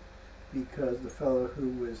offer because the fellow who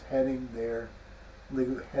was headed their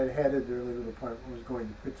legal department was going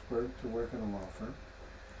to Pittsburgh to work in a law firm,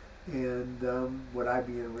 and would I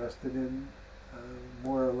be interested in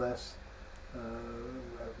more or less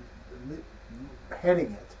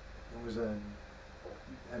heading it? It was a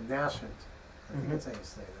nascent, I think that's how you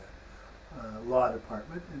say that, law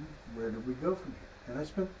department, and where did we go from here? And I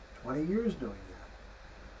spent 20 years doing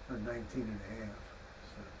that, or 19 and a half.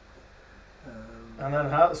 So, and then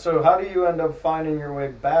how do you end up finding your way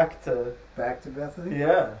back to Bethany?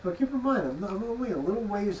 Yeah. But keep in mind, I'm only a little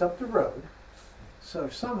ways up the road, so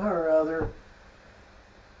somehow or other,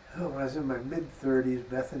 when I was in my mid-30s,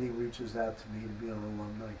 Bethany reaches out to me to be on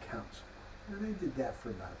Alumni Council. And I did that for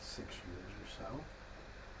about 6 years or so.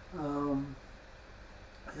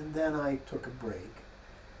 And then I took a break.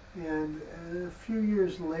 And a few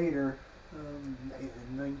years later, in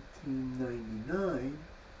 1999,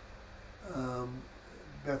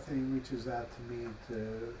 Bethany reaches out to me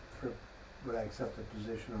would I accept a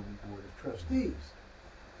position on the Board of Trustees.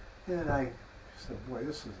 And I said, boy,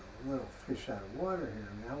 this is a little fish out of water here.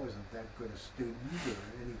 I mean, I wasn't that good a student or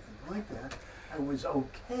anything like that. I was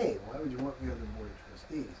okay. Why would you want me on the Board of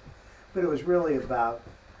Trustees? But it was really about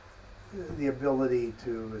the ability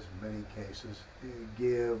to, as in many cases,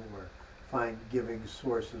 give or find giving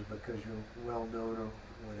sources because you're well known or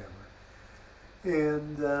whatever.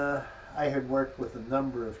 And I had worked with a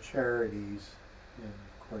number of charities, and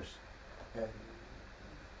of course,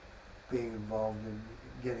 being involved in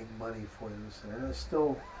getting money for them, and I was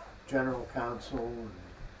still general counsel and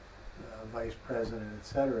vice president,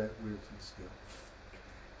 etc. at Weirton Steel.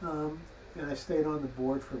 And I stayed on the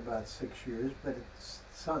board for about 6 years, but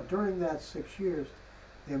during that 6 years,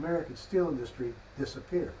 the American steel industry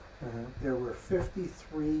disappeared. Mm-hmm. There were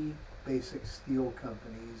 53 basic steel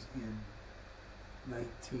companies in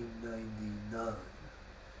 1999,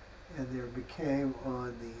 and there became,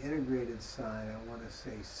 on the integrated side, I want to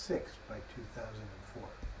say 6 by 2004.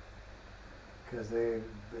 Because they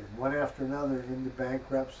one after another into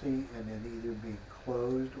bankruptcy and then either being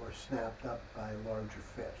closed or snapped up by larger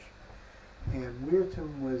fish. And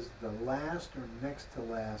Weirton was the last or next to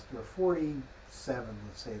last, or 47,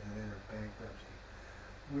 let's say, that entered bankruptcy.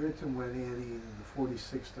 Weirton went in either the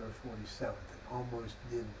 46th or 47th. It almost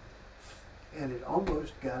didn't. And it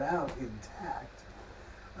almost got out intact,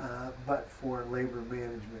 but for labor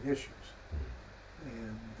management issues.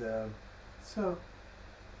 And so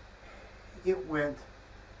it was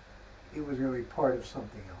going to be part of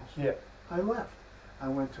something else. Yeah. I left. I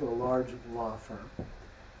went to a large law firm.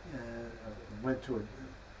 Went to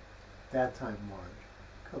that time large,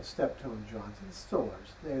 called Steptoe & Johnson. It's still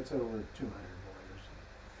large. It's over 200 lawyers.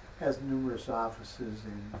 Has numerous offices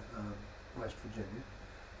in West Virginia.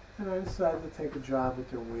 And I decided to take a job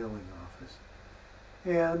at their Wheeling office.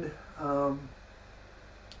 And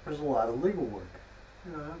there's a lot of legal work.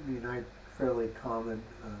 You know, I mean, fairly common,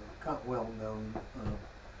 well-known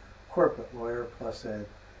corporate lawyer, plus I had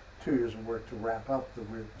 2 years of work to wrap up the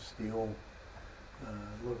Weirton Steel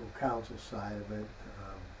local counsel side of it.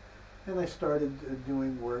 And I started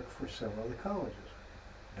doing work for several of the colleges.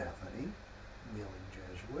 Bethany, Wheeling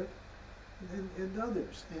Jesuit, and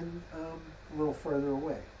others, and a little further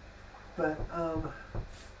away. But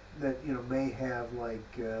that, you know, may have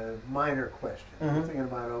like minor questions. Mm-hmm. I'm thinking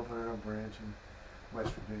about opening a branch in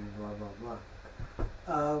West Virginia, blah, blah,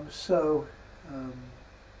 blah. So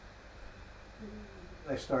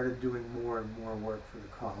I started doing more and more work for the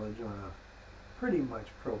college on a pretty much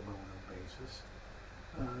pro bono basis.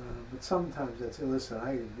 But sometimes I'd say, listen,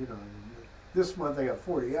 this month I got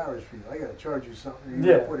 40 hours for you. I got to charge you something.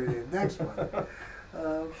 You got to put it in next month.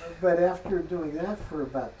 But after doing that for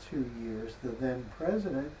about 2 years, the then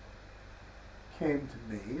president came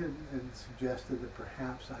to me and suggested that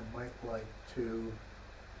perhaps I might like to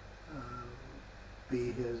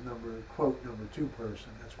be his quote, number 2 person,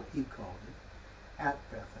 that's what he called it, at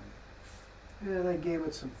Bethany. And I gave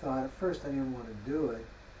it some thought. At first I didn't want to do it,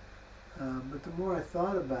 but the more I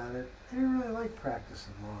thought about it, I didn't really like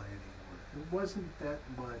practicing law anymore. It wasn't that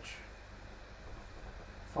much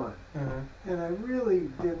fun. Mm-hmm. And I really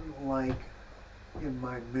didn't like, in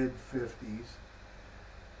my mid-50s,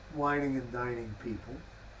 wining and dining people,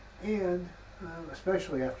 and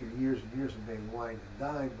especially after years and years of being wined and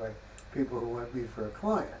dined by people who want me for a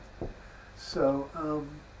client. So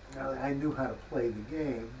I knew how to play the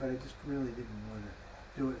game, but I just really didn't want to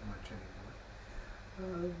do it much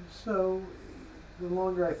anymore. So the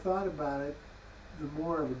longer I thought about it, the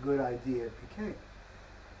more of a good idea it became.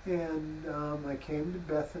 And I came to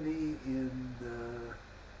Bethany in the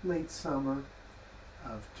late summer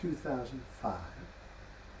of 2005,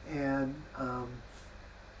 and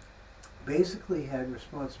basically had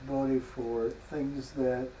responsibility for things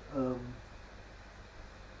that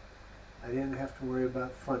I didn't have to worry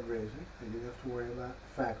about fundraising, I didn't have to worry about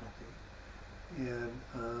faculty, and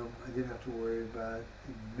I didn't have to worry about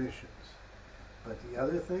admissions. But the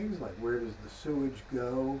other things, like where does the sewage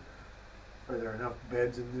go? Are there enough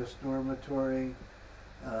beds in this dormitory?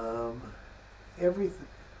 Everything.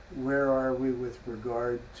 Where are we with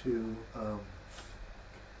regard to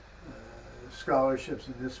scholarships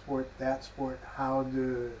in this sport, that sport?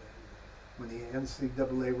 When the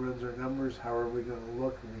NCAA runs our numbers, how are we going to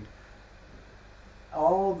look?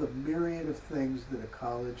 All the myriad of things that a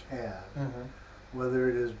college has, Mm-hmm. whether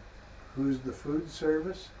it is who's the food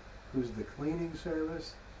service, who's the cleaning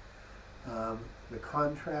service, the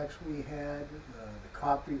contracts we had,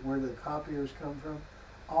 where the copiers come from,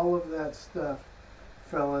 all of that stuff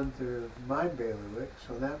fell into my bailiwick.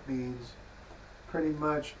 So that means pretty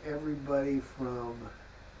much everybody from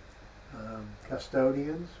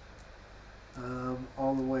custodians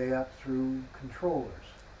all the way up through controllers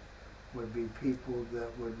would be people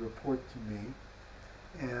that would report to me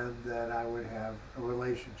and that I would have a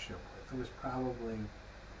relationship with. It was probably,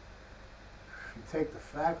 if you take the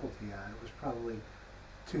faculty out, it was probably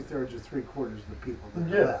 2/3 or 3/4 of the people that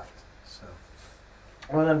left. So.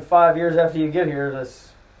 Well, then 5 years after you get here,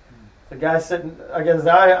 the guy sitting, I guess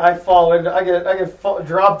I fall into, I get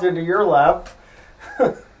dropped into your lap.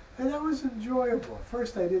 And that was enjoyable. At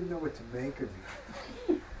first, I didn't know what to make of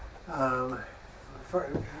you.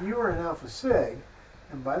 You were an Alpha Sig,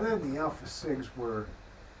 and by then the Alpha Sigs were,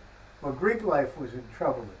 Greek life was in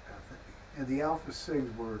trouble at Bethany, and the Alpha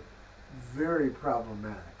Sigs were very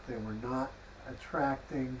problematic. They were not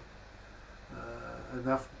attracting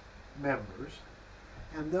enough members,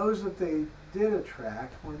 and those that they did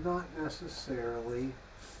attract were not necessarily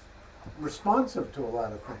responsive to a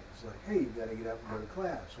lot of things, like, hey, you got to get up and go to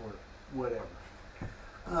class, or whatever.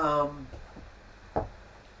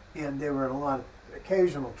 And they were in a lot of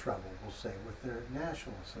occasional trouble, we'll say, with their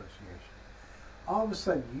national association. All of a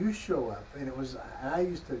sudden, you show up, and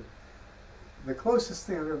the closest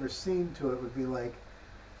thing I've ever seen to it would be like,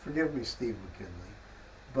 forgive me, Steve McKinley,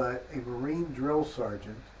 but a Marine drill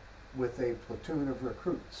sergeant with a platoon of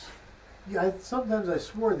recruits. Yeah, sometimes I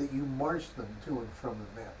swore that you marched them to and from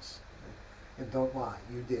events. And don't lie,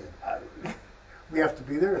 you did. We have to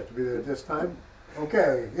be there at this time.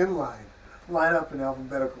 Okay, in line. Line up in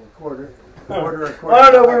alphabetical order. I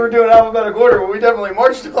don't know if we were doing alphabetical order, but we definitely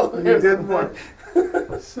marched all of You did march.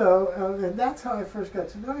 So, and that's how I first got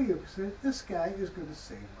to know you. Because this guy is going to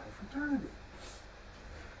save my fraternity.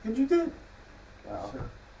 And you did. Wow.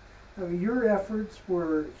 So, your efforts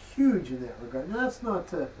were huge in that regard. Now, that's not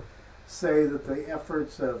to say that the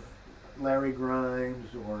efforts of Larry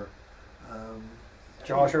Grimes or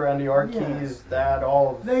Josh or Andy Arkeys,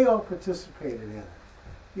 they all participated in it.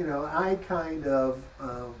 You know, I kind of,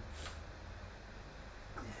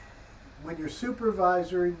 when you're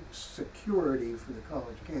supervising security for the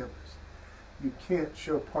college campus, you can't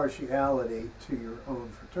show partiality to your own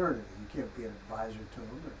fraternity. You can't be an advisor to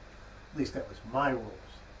them. At least that was my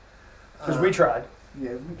rules. Because we tried.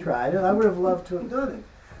 Yeah, we tried, and I would have loved to have done it.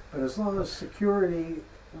 But as long as security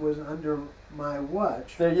was under my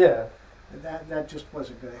watch, that just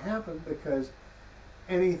wasn't going to happen, because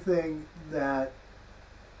anything that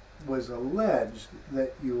was alleged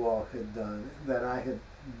that you all had done that I had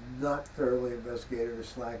not thoroughly investigated or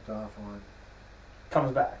slacked off on,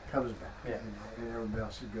 Comes back. Comes back. Yeah. And everybody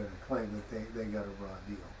else is going to claim that they got a raw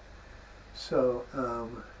deal. So,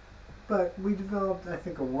 but we developed, I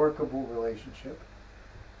think, a workable relationship,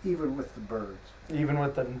 even with the birds. Even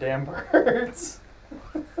with the damn birds.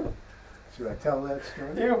 Should I tell that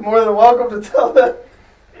story? You're more than welcome to tell that.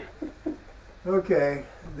 Okay,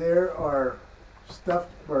 there are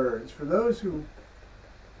stuffed birds. For those who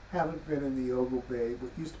haven't been in the Ogle Bay,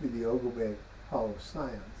 what used to be the Ogle Bay Hall of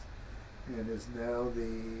Science, and is now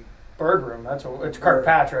the Bird room. That's what it's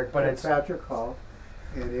Kirkpatrick, but it's Kirkpatrick Hall,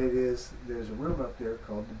 and it is. There's a room up there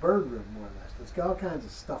called the Bird Room, more or less. It's got all kinds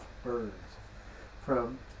of stuffed birds,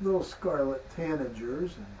 from little scarlet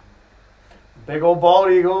tanagers and big old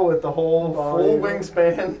bald eagle with the whole Bald full eagle.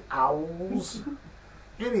 wingspan. owls.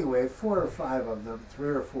 Anyway, 4 or 5 of them, 3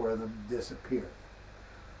 or 4 of them disappeared.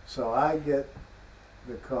 So I get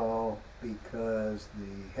the call because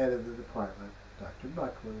the head of the department, Dr.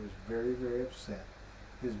 Buckler, is very, very upset.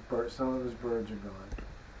 Some of his birds are gone.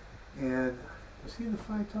 And was he the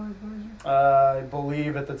Phyton advisor? I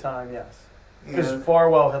believe at the time, yes. Because And-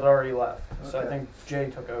 Farwell had already left. So I Okay. think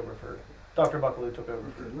Jay took over for Dr. Buckaloo took over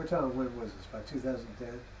Because for we're talking, when was this? About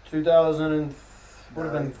 2010? 2000 and would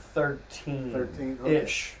have been Nine. 13. 13, okay.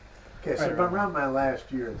 Ish. Okay, so Right around around my last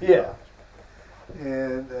year at the Yeah. college.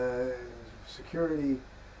 And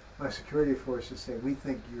my security forces say, we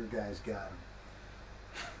think your guys got him.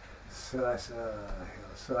 So I said,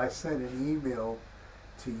 hell. So I sent an email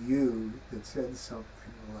to you that said something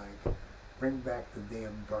like, bring back the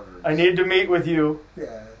damn birds. I need to meet with you. Yeah,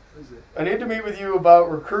 that was it. I need to meet with you about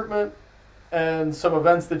recruitment and some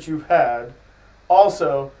events that you've had.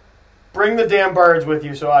 Also, bring the damn birds with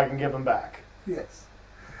you so I can give them back. Yes.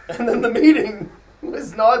 And then the meeting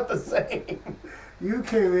was not the same. You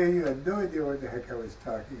came in, you had no idea what the heck I was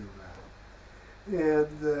talking about.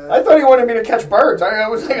 And I thought he wanted me to catch birds. I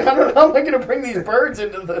was like, I don't know how am I going to bring these birds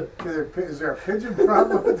into the... is there a pigeon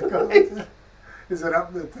problem at the college? Is it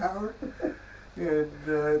up in the tower? And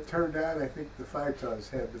it turned out, I think the Phytos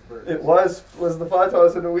had the birds. It was the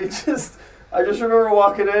Phytos, and I just remember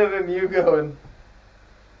walking in and you going,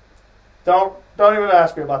 don't even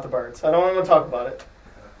ask me about the birds. I don't want to talk about it.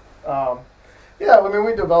 Yeah, I mean,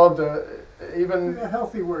 we developed a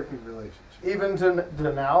healthy working relationship. even to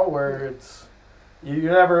now where it's you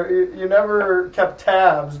never kept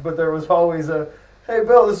tabs, but there was always a, hey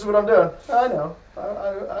Bill, this is what I'm doing. I know.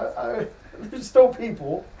 I there's still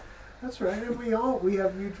people. That's right, and we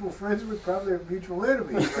have mutual friends with probably have mutual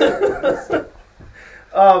enemies.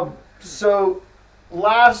 So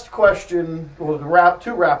last question, well,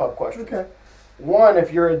 two wrap-up questions. Okay. One,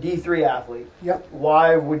 if you're a D3 athlete, Yep.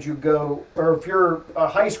 why would you go, or if you're a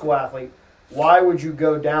high school athlete, why would you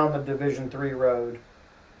go down the Division III road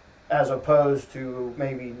as opposed to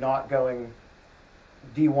maybe not going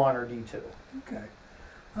D1 or D2? Okay.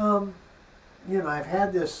 I've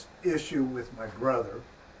had this issue with my brother,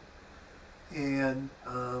 and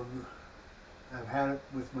I've had it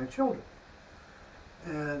with my children.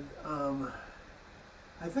 And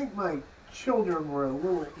I think my children were a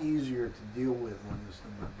little easier to deal with on this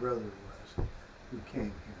than my brother was, who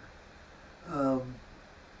came here.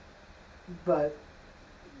 But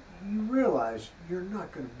you realize you're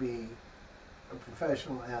not going to be a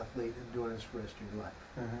professional athlete and doing this for the rest of your life.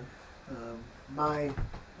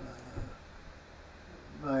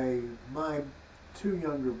 My two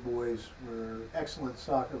younger boys were excellent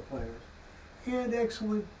soccer players and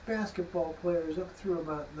excellent basketball players up through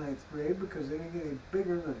about 9th grade because they didn't get any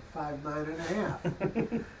bigger than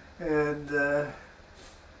 5'9½". And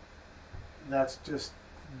that's just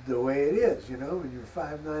the way it is, when you're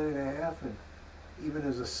 5'9½", and even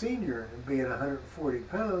as a senior and being 140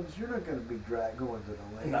 pounds, you're not going to be going to the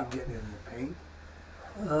lane and getting in the paint.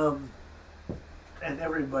 And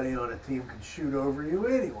everybody on a team can shoot over you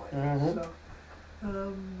anyway. Mm-hmm. So,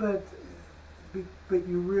 but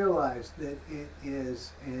you realize that it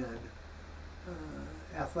is,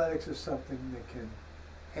 athletics is something that can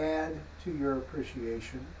add to your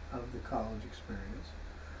appreciation of the college experience,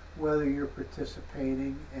 whether you're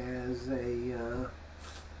participating as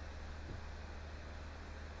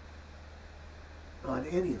on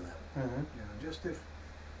any level. Mm-hmm. Just if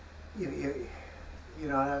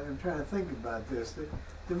I'm trying to think about this. The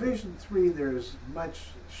Division III,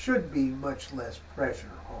 should be much less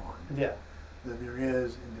pressure on Yeah. than there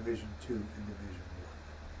is in Division II and Division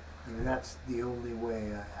I. I mean, that's the only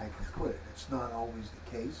way I can put it. It's not always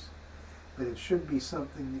the case, but it should be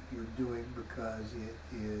something that you're doing because it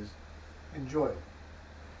is enjoyable.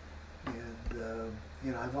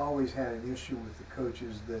 And I've always had an issue with the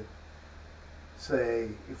coaches that say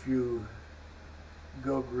if you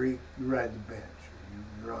go Greek, you ride the bench,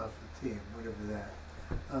 or you're off the team, whatever that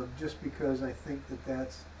just because I think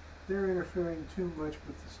they're interfering too much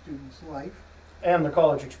with the student's life And the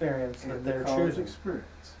college experience that and the they're college choosing.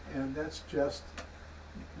 experience. And that's just,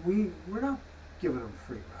 we're not giving them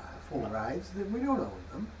full rides. We don't own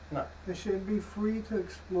them. No. They should be free to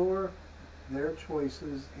explore their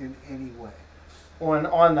choices in any way. Well, and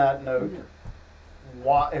on that note, Yeah.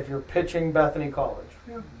 why, if you're pitching Bethany College,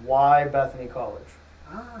 Yeah. why Bethany College?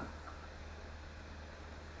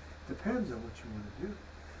 Depends on what you want to do.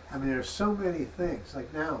 I mean, there's so many things.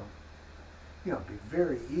 Like now, it'd be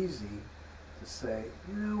very easy to say,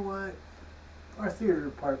 you know what, our theater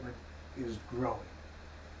department is growing.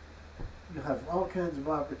 You'll have all kinds of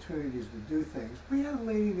opportunities to do things. We had a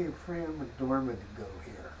lady named Fran McDormand to go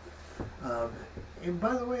here. And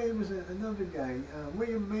by the way, there was another guy,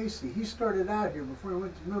 William Macy. He started out here before he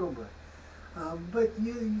went to Middlebury. But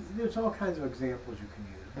there's all kinds of examples you can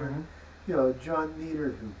use. Where, Mm-hmm. John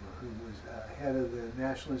Niederhuber, who was head of the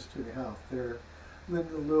National Institute of Health. There,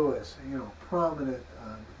 Linda Lewis, prominent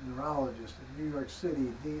neurologist in New York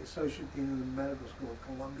City, associate dean of the medical school at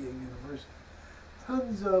Columbia University.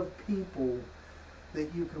 Tons of people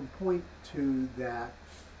that you can point to that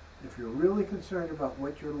if you're really concerned about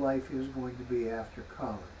what your life is going to be after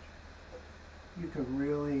college, you can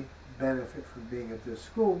really benefit from being at this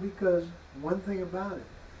school, because one thing about it,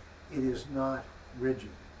 it is not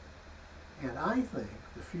rigid. And I think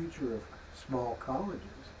the future of small colleges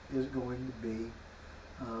is going to be,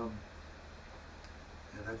 and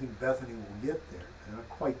I think Bethany will get there, they're not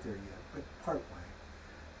quite there yet, but partway,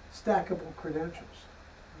 stackable credentials.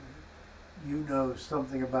 You know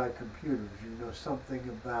something about computers, you know something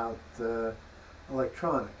about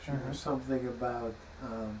electronics, you know something about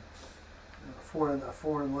a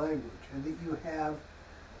foreign language, and that you have,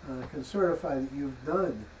 can certify that you've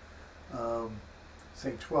done,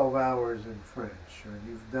 say 12 hours in French, or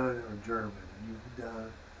you've done, or German, and you've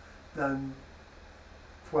done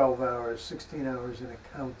 12 hours, 16 hours in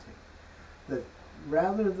accounting. That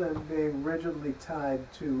rather than being rigidly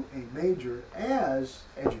tied to a major, as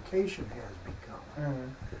education has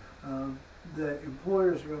become, that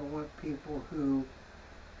employers are going to want people who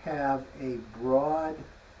have a broad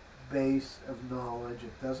base of knowledge.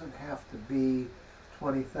 It doesn't have to be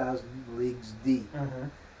 20,000 leagues deep,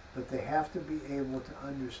 but they have to be able to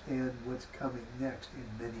understand what's coming next in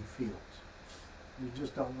many fields. You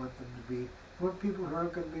just don't want them to be, you want people who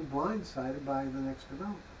aren't going to be blindsided by the next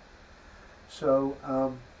development. So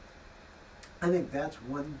I think that's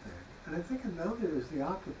one thing. And I think another is the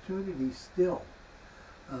opportunity still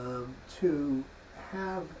to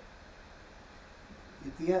have,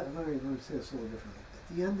 at the end, let me say this a little differently.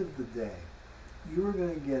 At the end of the day, you are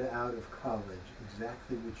going to get out of college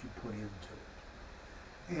exactly what you put into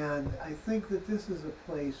it. And I think that this is a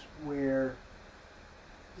place where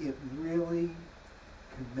it really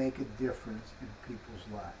can make a difference in people's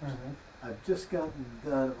lives. I've just gotten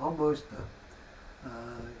done, almost done.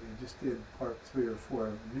 I just did part 3 or 4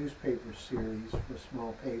 of a newspaper series for a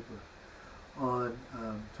small paper on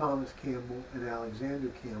Thomas Campbell and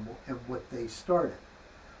Alexander Campbell and what they started.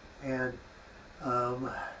 And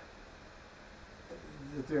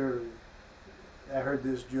I heard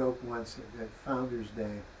this joke once at Founders Day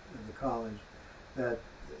in the college, that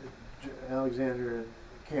Alexander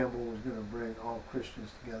Campbell was going to bring all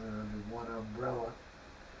Christians together under one umbrella.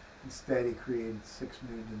 Instead, he created 6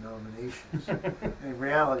 new denominations. In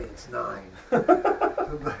reality, it's 9.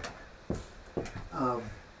 But,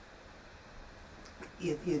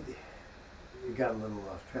 it got a little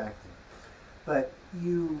off track there. But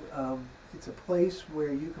it's a place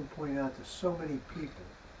where you can point out to so many people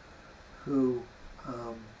who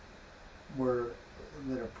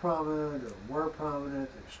that are prominent or were prominent,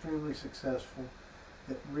 extremely successful,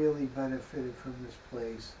 that really benefited from this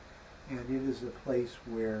place. And it is a place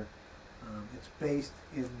where it's based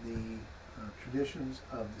in the traditions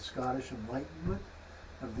of the Scottish Enlightenment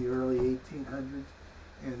of the early 1800s,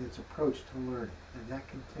 and its approach to learning, and that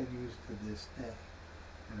continues to this day.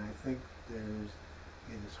 And I think it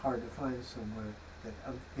is hard to find somewhere that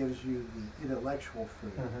gives you the intellectual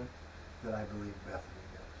freedom that I believe Bethany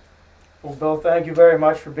does. Well, Bill, thank you very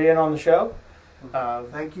much for being on the show.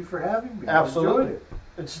 Thank you for having me. Absolutely. I enjoyed it.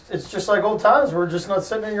 It's just like old times. We're just not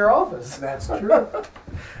sitting in your office. That's true.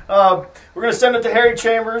 We're going to send it to Harry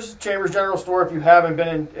Chambers General Store. If you've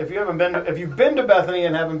been to Bethany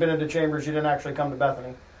and haven't been into Chambers, you didn't actually come to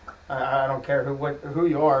Bethany. I don't care who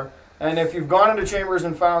you are. And if you've gone into Chambers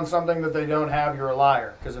and found something that they don't have, you're a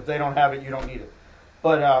liar. Because if they don't have it, you don't need it.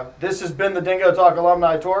 But this has been the Dingo Talk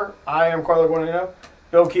Alumni Tour. I am Carlo Guadagnino.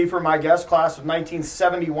 Bill Kiefer, my guest, class of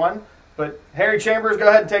 1971. But Harry Chambers, go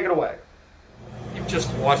ahead and take it away.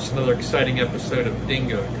 just watched another exciting episode of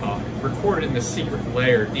Dingo Talk, recorded in the secret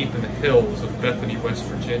lair deep in the hills of Bethany, West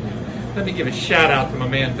Virginia. Let me give a shout out to my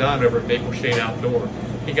man Don over at Maple Shade Outdoor.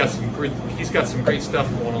 He's got some great stuff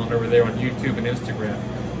going on over there on YouTube and Instagram.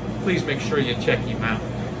 Please make sure you check him out.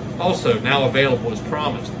 Also, now available as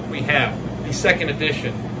promised, we have the second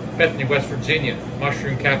edition Bethany, West Virginia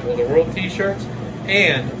Mushroom Capital of the World t-shirts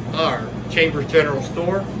and our Chambers General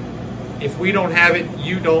Store. If we don't have it,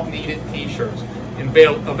 you don't need it t-shirts.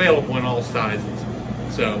 Available in all sizes.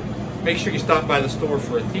 So make sure you stop by the store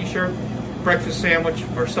for a t-shirt, breakfast sandwich,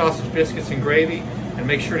 or sausage biscuits and gravy, and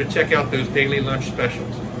make sure to check out those daily lunch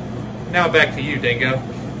specials. Now back to you, Dingo.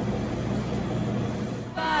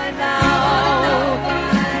 By now.